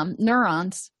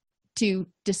neurons to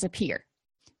disappear,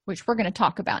 which we're going to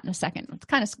talk about in a second. It's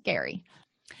kind of scary.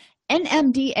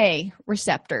 NMDA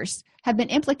receptors have been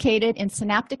implicated in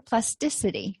synaptic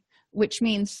plasticity, which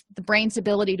means the brain's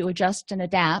ability to adjust and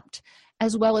adapt,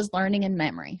 as well as learning and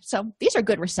memory. So these are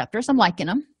good receptors. I'm liking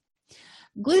them.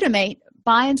 Glutamate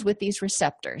binds with these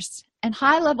receptors, and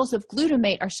high levels of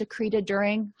glutamate are secreted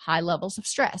during high levels of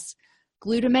stress.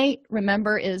 Glutamate,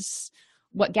 remember, is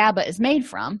what GABA is made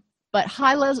from, but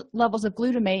high levels of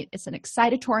glutamate, it's an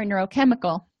excitatory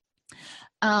neurochemical.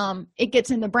 It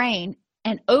gets in the brain,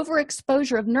 and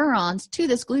overexposure of neurons to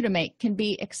this glutamate can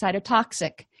be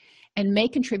excitotoxic and may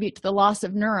contribute to the loss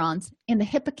of neurons in the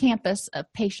hippocampus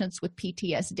of patients with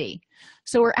PTSD.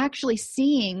 So we're actually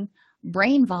seeing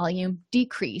brain volume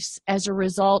decrease as a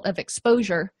result of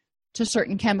exposure to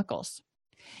certain chemicals.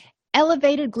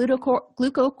 Elevated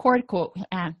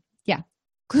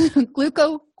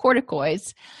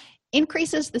glucocorticoids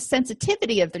increases the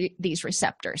sensitivity of these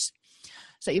receptors.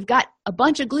 So you've got a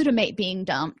bunch of glutamate being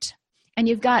dumped, and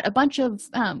you've got a bunch of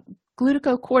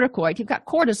glucocorticoid, you've got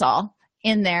cortisol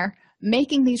in there,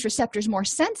 making these receptors more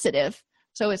sensitive.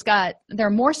 So they're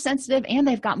more sensitive and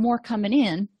they've got more coming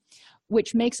in,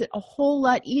 which makes it a whole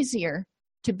lot easier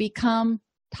to become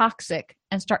toxic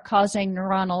and start causing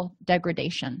neuronal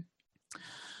degradation.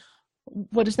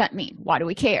 What does that mean? Why do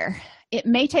we care? It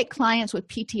may take clients with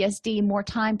PTSD more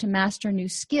time to master new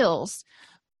skills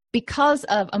because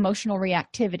of emotional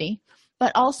reactivity,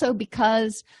 but also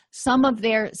because some of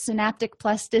their synaptic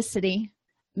plasticity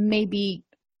may be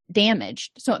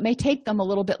damaged. So it may take them a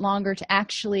little bit longer to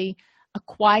actually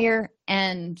acquire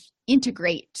and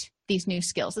integrate these new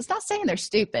skills. It's not saying they're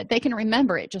stupid. They can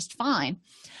remember it just fine.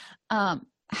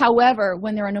 However,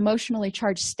 when they're in an emotionally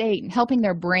charged state, and helping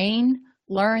their brain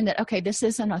learn that, okay, this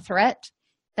isn't a threat,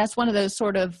 that's one of those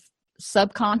sort of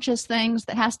subconscious things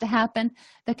that has to happen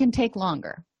that can take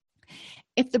longer.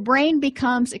 If the brain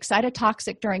becomes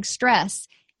excitotoxic during stress,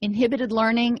 inhibited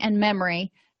learning and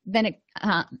memory, then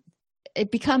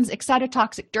it becomes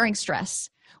excitotoxic during stress,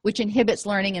 which inhibits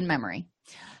learning and memory.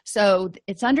 So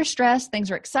it's under stress,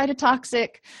 things are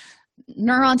excitotoxic,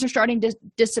 neurons are starting to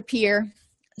disappear.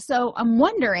 So I'm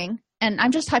wondering, and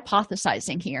I'm just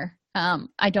hypothesizing here,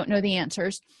 I don't know the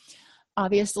answers,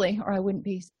 obviously, or I wouldn't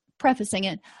be prefacing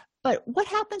it, but what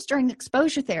happens during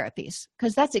exposure therapies?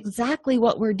 Because that's exactly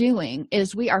what we're doing,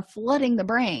 is we are flooding the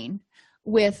brain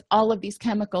with all of these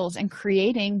chemicals and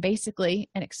creating basically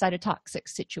an excitotoxic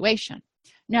situation.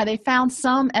 Now, they found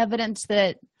some evidence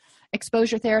that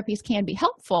exposure therapies can be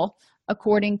helpful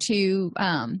according to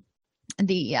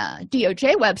the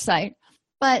DOJ website,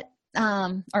 but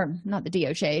or not the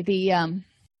DOJ,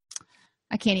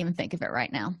 I can't even think of it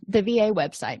right now, the VA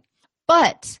website.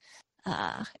 But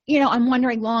I'm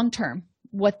wondering long-term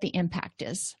what the impact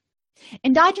is.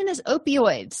 Endogenous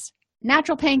opioids,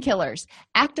 natural painkillers,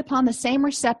 act upon the same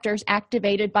receptors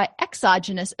activated by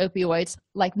exogenous opioids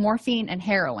like morphine and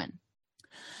heroin.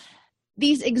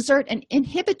 These exert an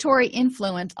inhibitory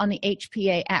influence on the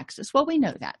HPA axis. Well, we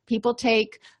know that. People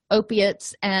take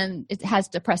opiates and it has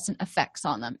depressant effects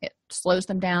on them. It slows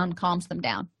them down, calms them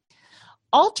down.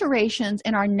 Alterations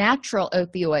in our natural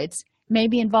opioids may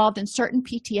be involved in certain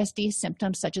PTSD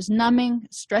symptoms such as numbing,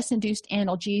 stress-induced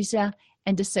analgesia,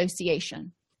 and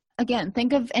dissociation. Again,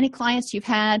 think of any clients you've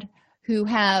had who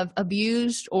have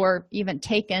abused or even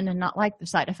taken and not like the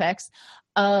side effects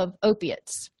of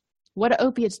opiates. What do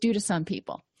opiates do to some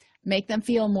people? Make them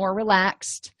feel more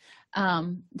relaxed,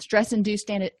 stress-induced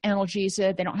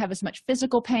analgesia. They don't have as much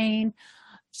physical pain.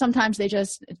 Sometimes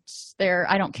it's their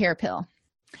I don't care pill.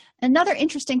 Another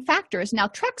interesting factor is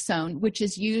naltrexone, which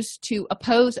is used to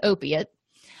oppose opiate,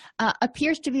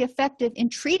 appears to be effective in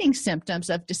treating symptoms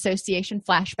of dissociation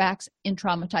flashbacks in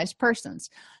traumatized persons.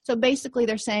 So basically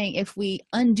they're saying if we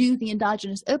undo the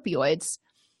endogenous opioids,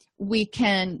 we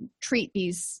can treat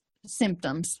these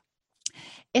symptoms.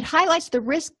 It highlights the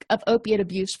risk of opiate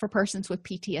abuse for persons with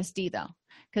PTSD, though,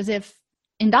 because if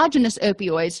endogenous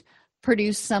opioids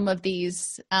produce some of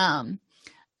these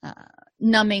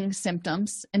numbing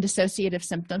symptoms and dissociative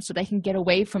symptoms so they can get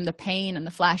away from the pain and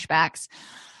the flashbacks,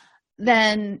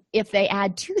 then if they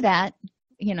add to that,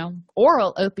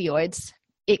 oral opioids,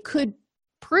 it could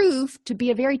prove to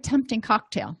be a very tempting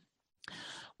cocktail.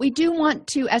 We do want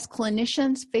to, as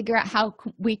clinicians, figure out how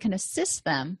we can assist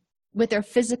them with their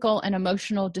physical and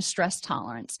emotional distress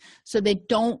tolerance so they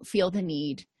don't feel the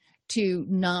need to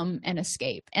numb and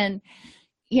escape. And,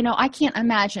 I can't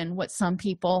imagine what some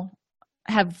people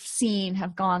have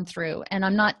gone through, and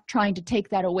I'm not trying to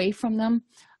take that away from them.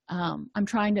 I'm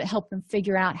trying to help them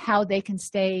figure out how they can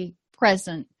stay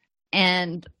present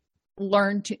and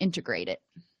learn to integrate it.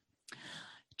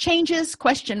 Changes, ?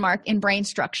 In brain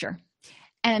structure.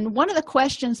 And one of the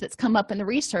questions that's come up in the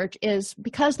research is,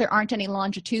 because there aren't any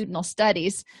longitudinal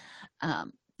studies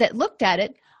that looked at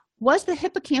it, was the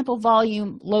hippocampal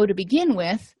volume low to begin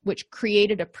with, which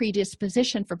created a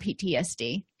predisposition for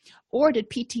PTSD, or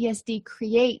did PTSD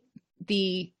create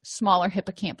the smaller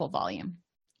hippocampal volume?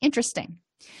 Interesting.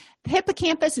 The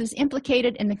hippocampus is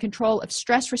implicated in the control of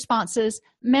stress responses,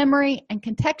 memory, and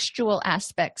contextual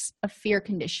aspects of fear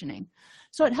conditioning.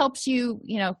 So it helps you,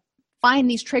 find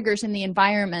these triggers in the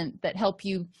environment that help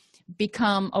you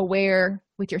become aware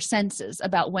with your senses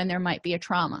about when there might be a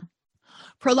trauma.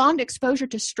 Prolonged exposure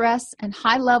to stress and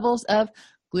high levels of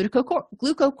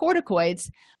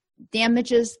glucocorticoids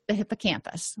damages the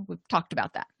hippocampus. We've talked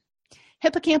about that.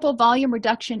 Hippocampal volume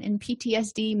reduction in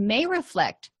PTSD may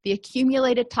reflect the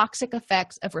accumulated toxic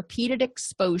effects of repeated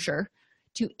exposure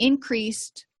to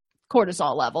increased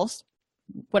cortisol levels,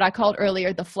 what I called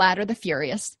earlier the flat or the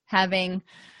furious, having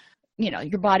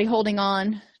your body holding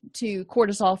on to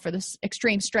cortisol for this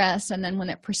extreme stress, and then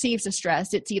when it perceives the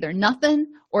stress, it's either nothing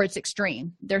or it's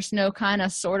extreme. There's no kind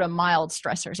of sort of mild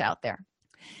stressors out there.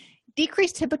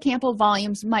 Decreased hippocampal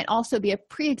volumes might also be a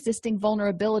pre-existing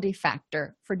vulnerability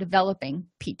factor for developing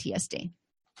PTSD.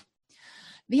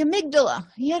 The amygdala,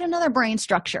 yet another brain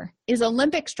structure, is a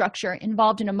limbic structure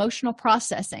involved in emotional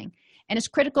processing and is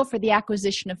critical for the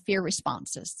acquisition of fear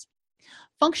responses.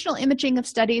 Functional imaging of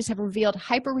studies have revealed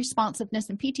hyperresponsiveness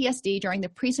in PTSD during the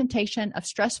presentation of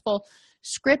stressful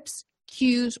scripts,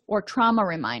 cues, or trauma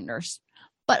reminders.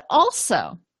 But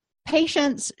also,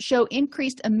 patients show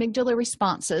increased amygdala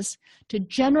responses to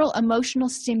general emotional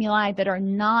stimuli that are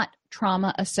not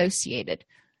trauma-associated,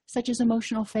 such as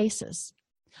emotional faces.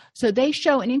 So they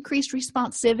show an increased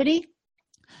responsivity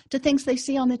to things they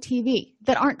see on the TV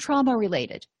that aren't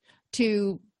trauma-related,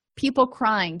 to people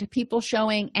crying, to people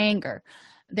showing anger.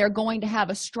 They're going to have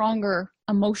a stronger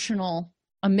emotional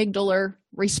amygdala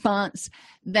response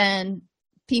than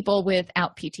people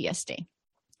without PTSD.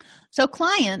 So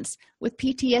clients with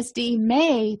PTSD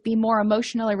may be more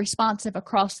emotionally responsive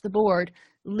across the board,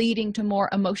 leading to more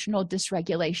emotional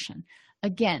dysregulation.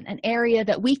 Again, an area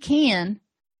that we can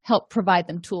help provide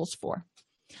them tools for.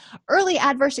 Early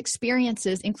adverse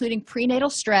experiences, including prenatal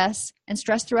stress and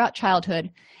stress throughout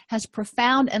childhood, has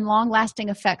profound and long-lasting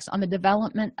effects on the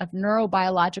development of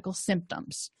neurobiological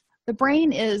symptoms. The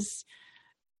brain is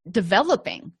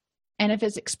developing, and if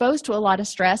it's exposed to a lot of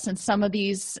stress and some of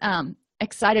these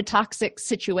excited toxic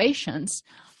situations,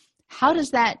 how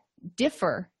does that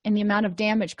differ in the amount of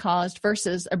damage caused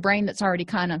versus a brain that's already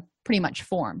kind of pretty much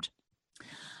formed?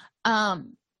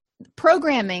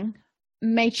 Programming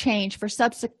may change for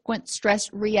subsequent stress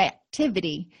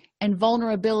reactivity and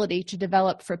vulnerability to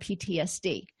develop for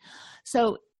PTSD.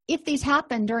 So if these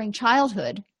happen during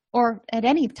childhood or at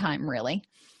any time really,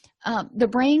 the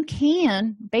brain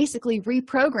can basically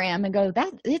reprogram and go,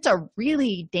 that it's a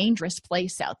really dangerous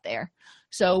place out there.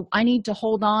 So I need to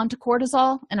hold on to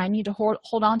cortisol, and I need to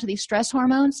hold on to these stress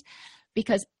hormones,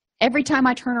 because every time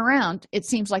I turn around, it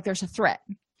seems like there's a threat.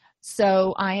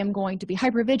 So I am going to be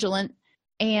hypervigilant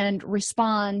and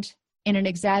respond in an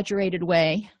exaggerated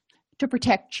way to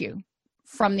protect you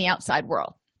from the outside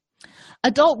world.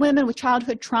 Adult women with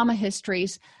childhood trauma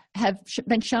histories have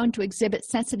been shown to exhibit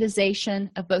sensitization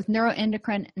of both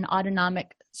neuroendocrine and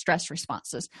autonomic stress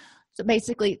responses. So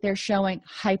basically, they're showing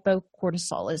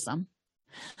hypocortisolism.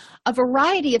 A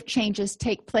variety of changes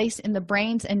take place in the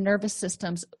brains and nervous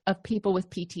systems of people with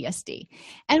PTSD,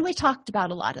 and we talked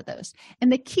about a lot of those.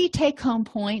 And the key take-home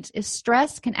point is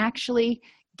stress can actually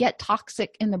get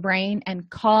toxic in the brain and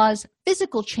cause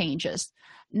physical changes,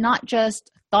 not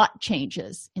just thought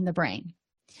changes in the brain.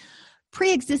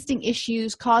 Pre-existing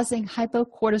issues causing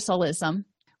hypocortisolism,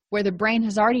 where the brain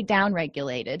has already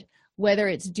downregulated, whether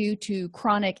it's due to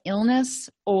chronic illness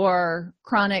or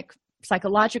chronic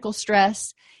psychological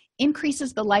stress,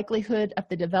 increases the likelihood of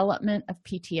the development of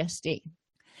PTSD.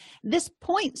 This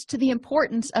points to the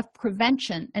importance of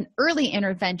prevention and early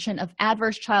intervention of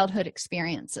adverse childhood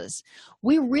experiences.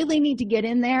 We really need to get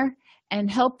in there and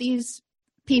help these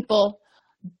people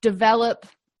develop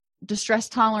distress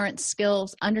tolerance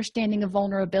skills, understanding of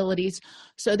vulnerabilities,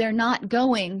 so they're not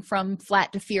going from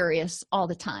flat to furious all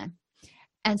the time,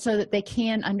 and so that they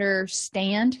can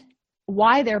understand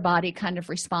why their body kind of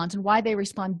responds and why they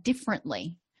respond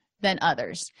differently than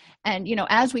others. And,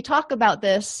 as we talk about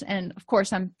this, and of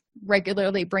course, I'm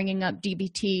regularly bringing up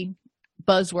DBT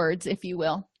buzzwords, if you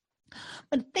will,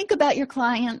 but think about your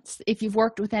clients, if you've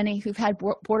worked with any who've had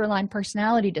borderline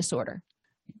personality disorder.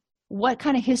 What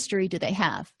kind of history do they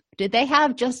have? Did they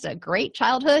have just a great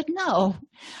childhood? No.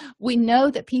 We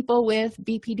know that people with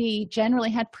BPD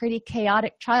generally had pretty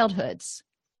chaotic childhoods.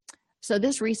 So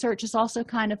this research is also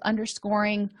kind of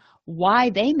underscoring why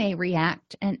they may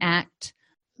react and act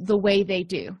the way they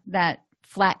do, that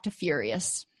flat to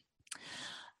furious.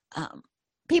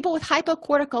 People with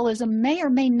hypocorticolism may or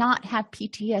may not have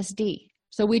PTSD.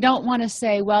 So we don't want to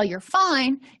say, well, you're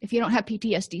fine if you don't have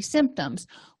PTSD symptoms.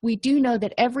 We do know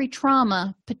that every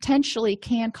trauma potentially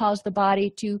can cause the body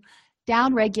to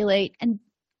downregulate, and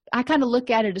I kind of look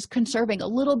at it as conserving a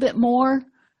little bit more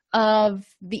of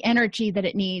the energy that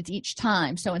it needs each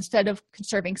time. So instead of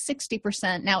conserving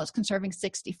 60%, now it's conserving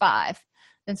 65,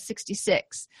 then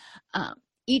 66,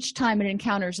 each time it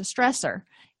encounters a stressor,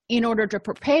 in order to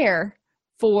prepare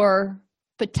for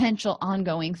potential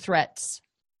ongoing threats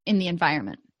in the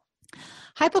environment.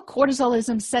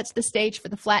 Hypocortisolism sets the stage for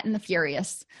the flat and the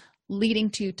furious, leading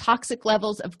to toxic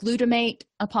levels of glutamate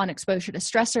upon exposure to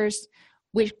stressors,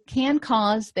 which can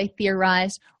cause, they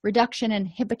theorize, reduction in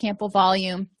hippocampal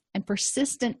volume and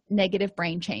persistent negative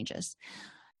brain changes.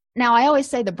 Now, I always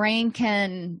say the brain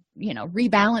can,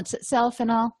 rebalance itself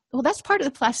and all. Well, that's part of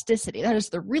the plasticity. That is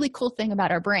the really cool thing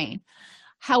about our brain.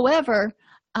 However,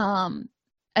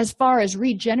 as far as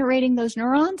regenerating those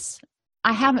neurons,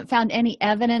 I haven't found any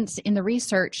evidence in the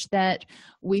research that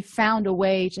we found a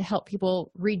way to help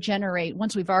people regenerate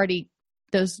once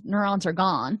those neurons are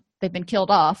gone, they've been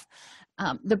killed off.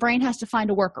 The brain has to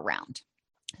find a workaround.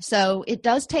 So it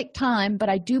does take time, but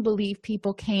I do believe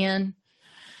people can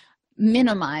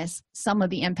minimize some of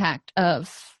the impact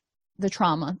of the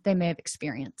trauma they may have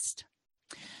experienced.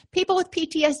 People with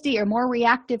PTSD are more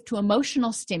reactive to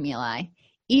emotional stimuli,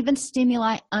 even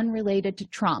stimuli unrelated to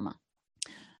trauma.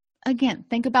 Again,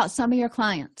 think about some of your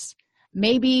clients.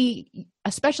 Maybe,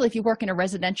 especially if you work in a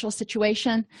residential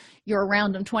situation, you're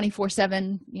around them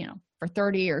 24/7, for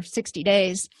 30 or 60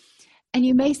 days. And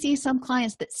you may see some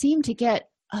clients that seem to get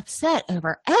upset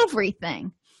over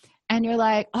everything. And you're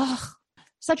like, oh,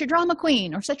 such a drama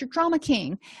queen or such a drama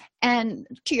king. And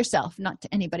to yourself, not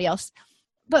to anybody else.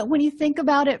 But when you think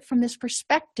about it from this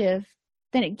perspective,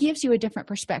 then it gives you a different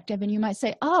perspective. And you might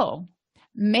say, oh,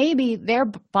 maybe their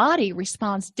body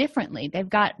responds differently. They've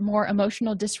got more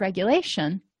emotional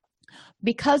dysregulation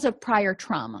because of prior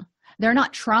trauma. They're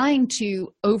not trying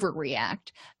to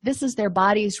overreact. This is their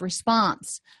body's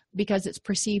response because it's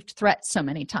perceived threat so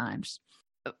many times.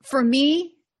 For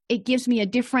me, it gives me a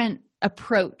different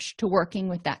approach to working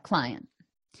with that client.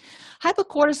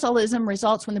 Hypocortisolism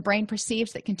results when the brain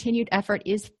perceives that continued effort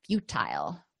is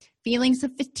futile. Feelings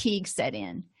of fatigue set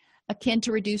in, akin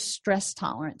to reduced stress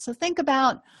tolerance. So think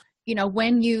about,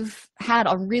 when you've had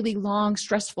a really long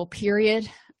stressful period,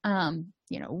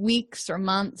 weeks or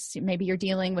months, maybe you're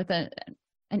dealing with an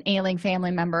ailing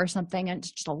family member or something, and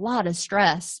it's just a lot of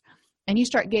stress, and you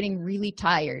start getting really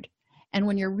tired. And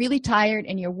when you're really tired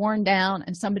and you're worn down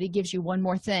and somebody gives you one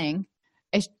more thing,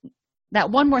 that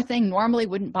one more thing normally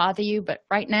wouldn't bother you, but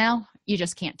right now you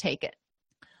just can't take it.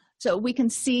 So we can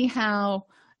see how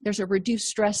there's a reduced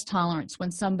stress tolerance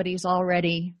when somebody's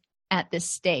already at this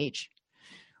stage.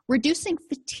 Reducing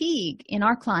fatigue in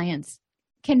our clients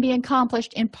can be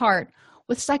accomplished in part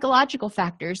with psychological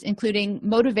factors, including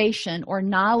motivation or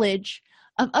knowledge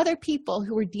of other people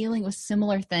who are dealing with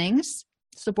similar things,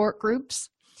 support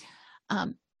groups,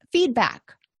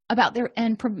 feedback about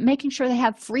making sure they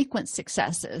have frequent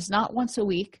successes, not once a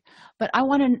week, but I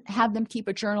want to have them keep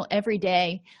a journal every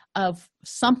day of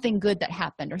something good that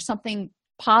happened or something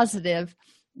positive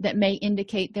that may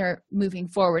indicate they're moving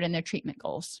forward in their treatment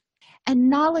goals. And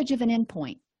knowledge of an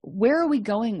endpoint. Where are we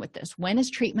going with this? When is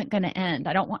treatment going to end?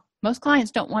 Most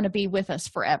clients don't want to be with us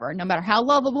forever. No matter how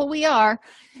lovable we are,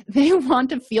 they want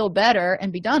to feel better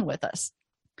and be done with us.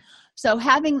 So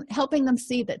helping them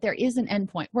see that there is an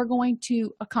endpoint. We're going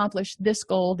to accomplish this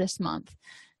goal this month,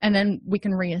 and then we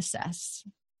can reassess.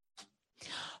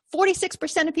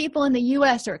 46% of people in the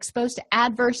U.S. are exposed to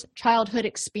adverse childhood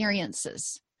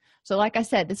experiences. So like I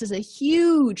said, this is a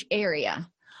huge area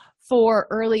for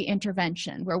early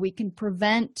intervention where we can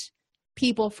prevent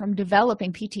people from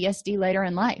developing PTSD later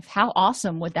in life. How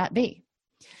awesome would that be?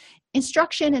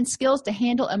 Instruction and skills to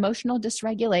handle emotional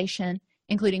dysregulation,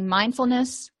 including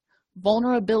mindfulness,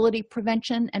 vulnerability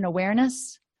prevention and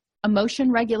awareness, emotion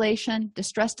regulation,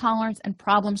 distress tolerance, and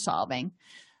problem solving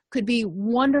could be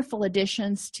wonderful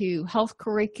additions to health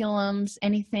curriculums,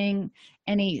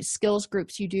 any skills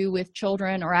groups you do with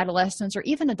children or adolescents or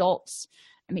even adults.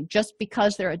 I mean, just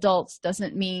because they're adults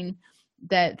doesn't mean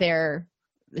that they're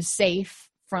safe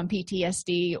from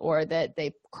PTSD or that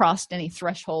they've crossed any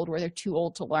threshold where they're too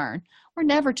old to learn. We're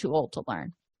never too old to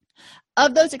learn.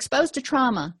 Of those exposed to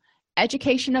trauma,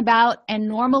 education about and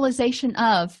normalization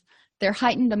of their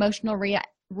heightened emotional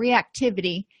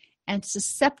reactivity and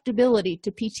susceptibility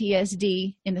to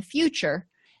PTSD in the future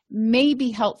may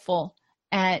be helpful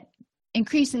at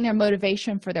increasing their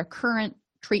motivation for their current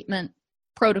treatment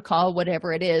protocol,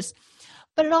 whatever it is.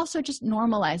 But it also just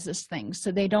normalizes things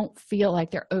so they don't feel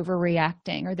like they're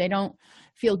overreacting or they don't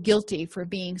feel guilty for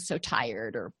being so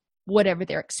tired or whatever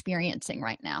they're experiencing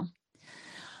right now.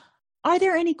 Are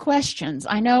there any questions?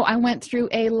 I know I went through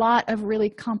a lot of really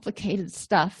complicated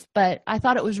stuff, but I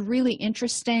thought it was really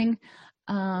interesting,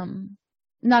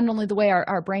 not only the way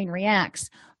our brain reacts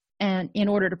and in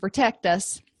order to protect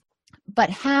us, but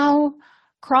how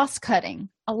cross-cutting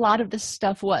a lot of this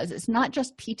stuff was. It's not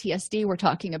just PTSD we're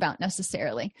talking about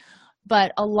necessarily,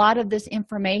 but a lot of this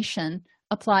information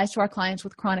applies to our clients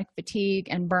with chronic fatigue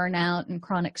and burnout and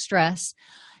chronic stress.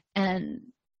 And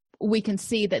we can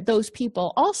see that those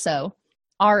people also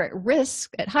are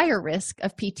at higher risk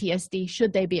of PTSD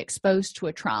should they be exposed to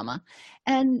a trauma.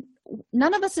 And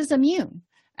none of us is immune.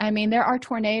 I mean, there are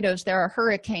tornadoes, there are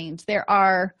hurricanes, there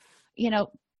are,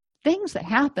 things that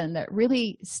happen that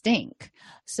really stink.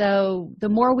 So the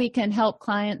more we can help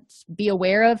clients be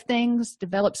aware of things,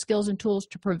 develop skills and tools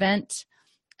to prevent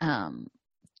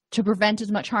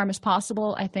as much harm as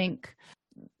possible, I think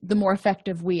the more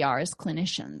effective we are as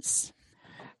clinicians.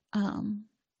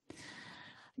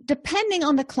 Depending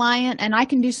on the client, and I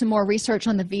can do some more research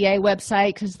on the VA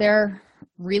website because they're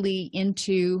really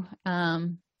into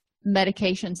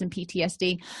medications and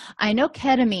PTSD. I know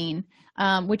ketamine,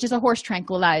 which is a horse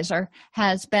tranquilizer,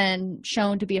 has been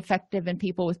shown to be effective in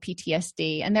people with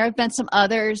PTSD. And there have been some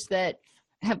others that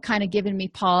have kind of given me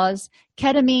pause.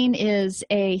 Ketamine is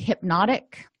a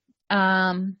hypnotic.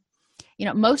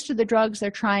 Most of the drugs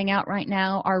they're trying out right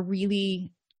now are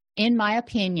really, in my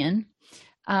opinion,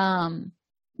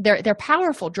 they're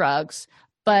powerful drugs,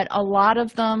 but a lot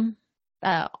of them,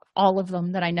 all of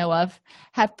them that I know of,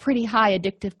 have pretty high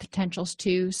addictive potentials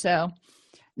too. So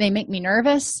they make me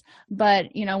nervous, but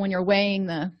when you're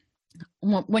when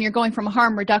you're going from a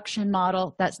harm reduction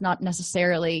model, that's not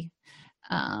necessarily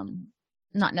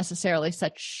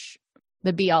such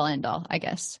the be all end all, I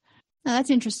guess. Now, that's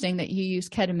interesting that you use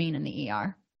ketamine in the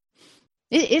ER.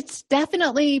 It's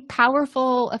definitely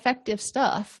powerful, effective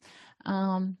stuff.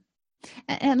 And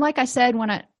like I said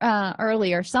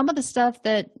earlier, some of the stuff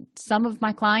that some of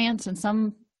my clients and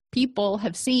some people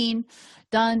have seen,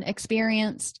 done,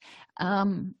 experienced,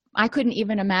 I couldn't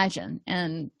even imagine.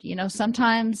 And,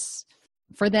 sometimes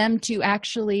for them to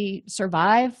actually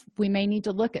survive, we may need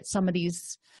to look at some of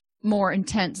these more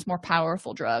intense, more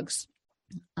powerful drugs.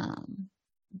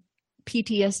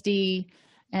 PTSD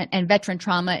and veteran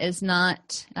trauma is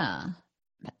not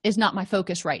my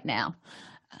focus right now.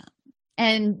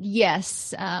 And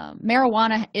yes,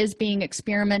 marijuana is being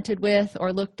experimented with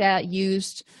or looked at,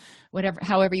 used,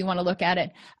 however you want to look at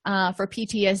it, for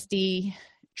PTSD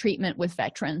treatment with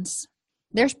veterans.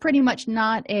 There's pretty much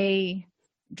not a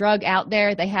drug out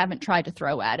there they haven't tried to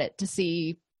throw at it to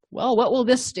see well, what will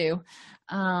this do?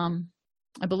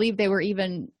 I believe they were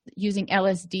even using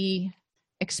LSD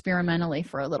experimentally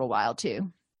for a little while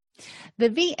too. The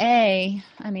VA,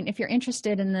 I mean, if you're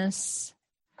interested in this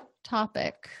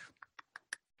topic,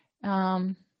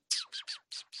 let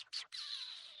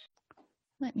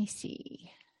me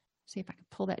see if I can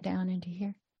pull that down into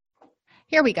here.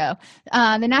 Here we go.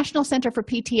 The National Center for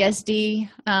PTSD,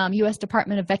 U.S.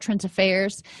 Department of Veterans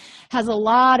Affairs, has a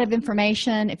lot of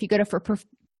information. If you go to for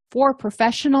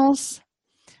professionals,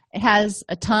 it has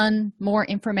a ton more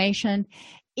information.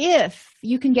 If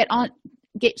you can get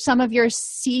some of your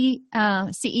CEUs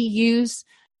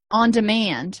on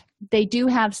demand, they do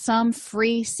have some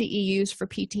free CEUs for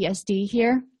PTSD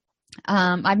here.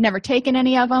 I've never taken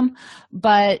any of them,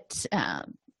 but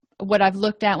what I've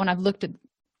looked at when I've looked at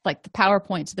like the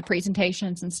PowerPoints, the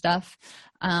presentations and stuff,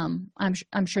 I'm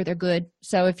sure they're good.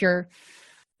 So if you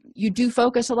do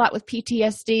focus a lot with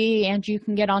PTSD and you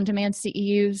can get on-demand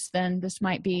CEUs, then this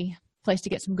might be a place to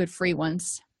get some good free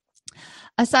ones.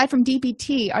 Aside from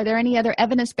DBT, are there any other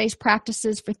evidence-based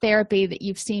practices for therapy that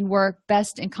you've seen work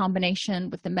best in combination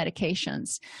with the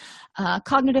medications?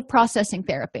 Cognitive processing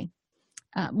therapy.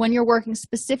 When you're working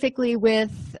specifically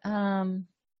with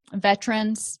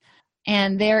veterans,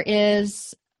 and there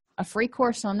is a free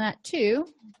course on that too.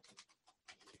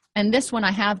 And this one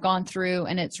I have gone through,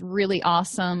 and it's really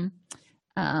awesome.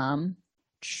 cpt.musc.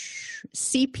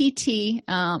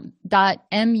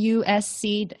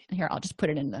 Here, I'll just put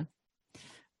it in the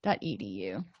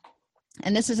 .edu.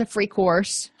 And this is a free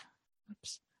course.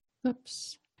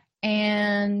 Oops.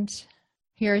 And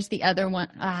here's the other one.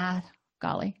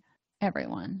 Golly,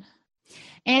 everyone.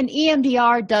 And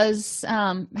EMDR does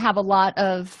have a lot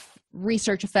of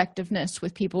research effectiveness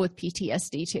with people with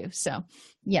PTSD too. So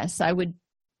yes, I would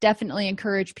definitely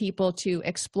encourage people to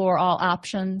explore all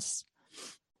options.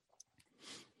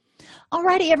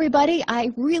 Alrighty, everybody,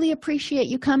 I really appreciate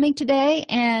you coming today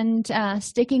and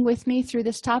sticking with me through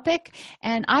this topic,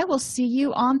 and I will see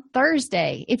you on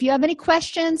Thursday. If you have any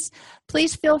questions,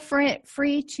 please feel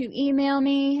free to email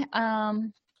me,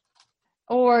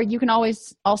 or you can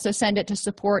always also send it to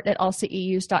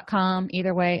support@allceus.com.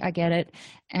 Either way, I get it.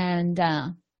 And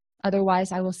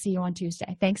otherwise, I will see you on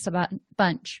Tuesday. Thanks a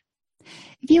bunch.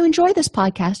 If you enjoy this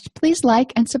podcast, please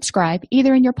like and subscribe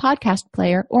either in your podcast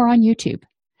player or on YouTube.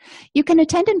 You can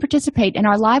attend and participate in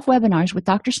our live webinars with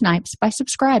Dr. Snipes by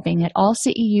subscribing at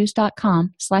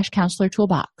allceus.com/counselor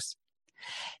toolbox.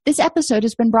 This episode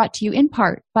has been brought to you in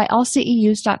part by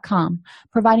allceus.com,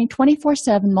 providing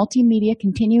 24/7 multimedia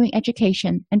continuing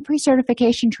education and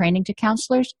pre-certification training to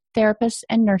counselors, therapists,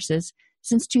 and nurses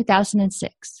since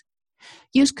 2006.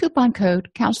 Use coupon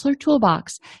code Counselor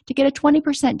Toolbox to get a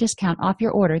 20% discount off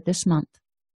your order this month.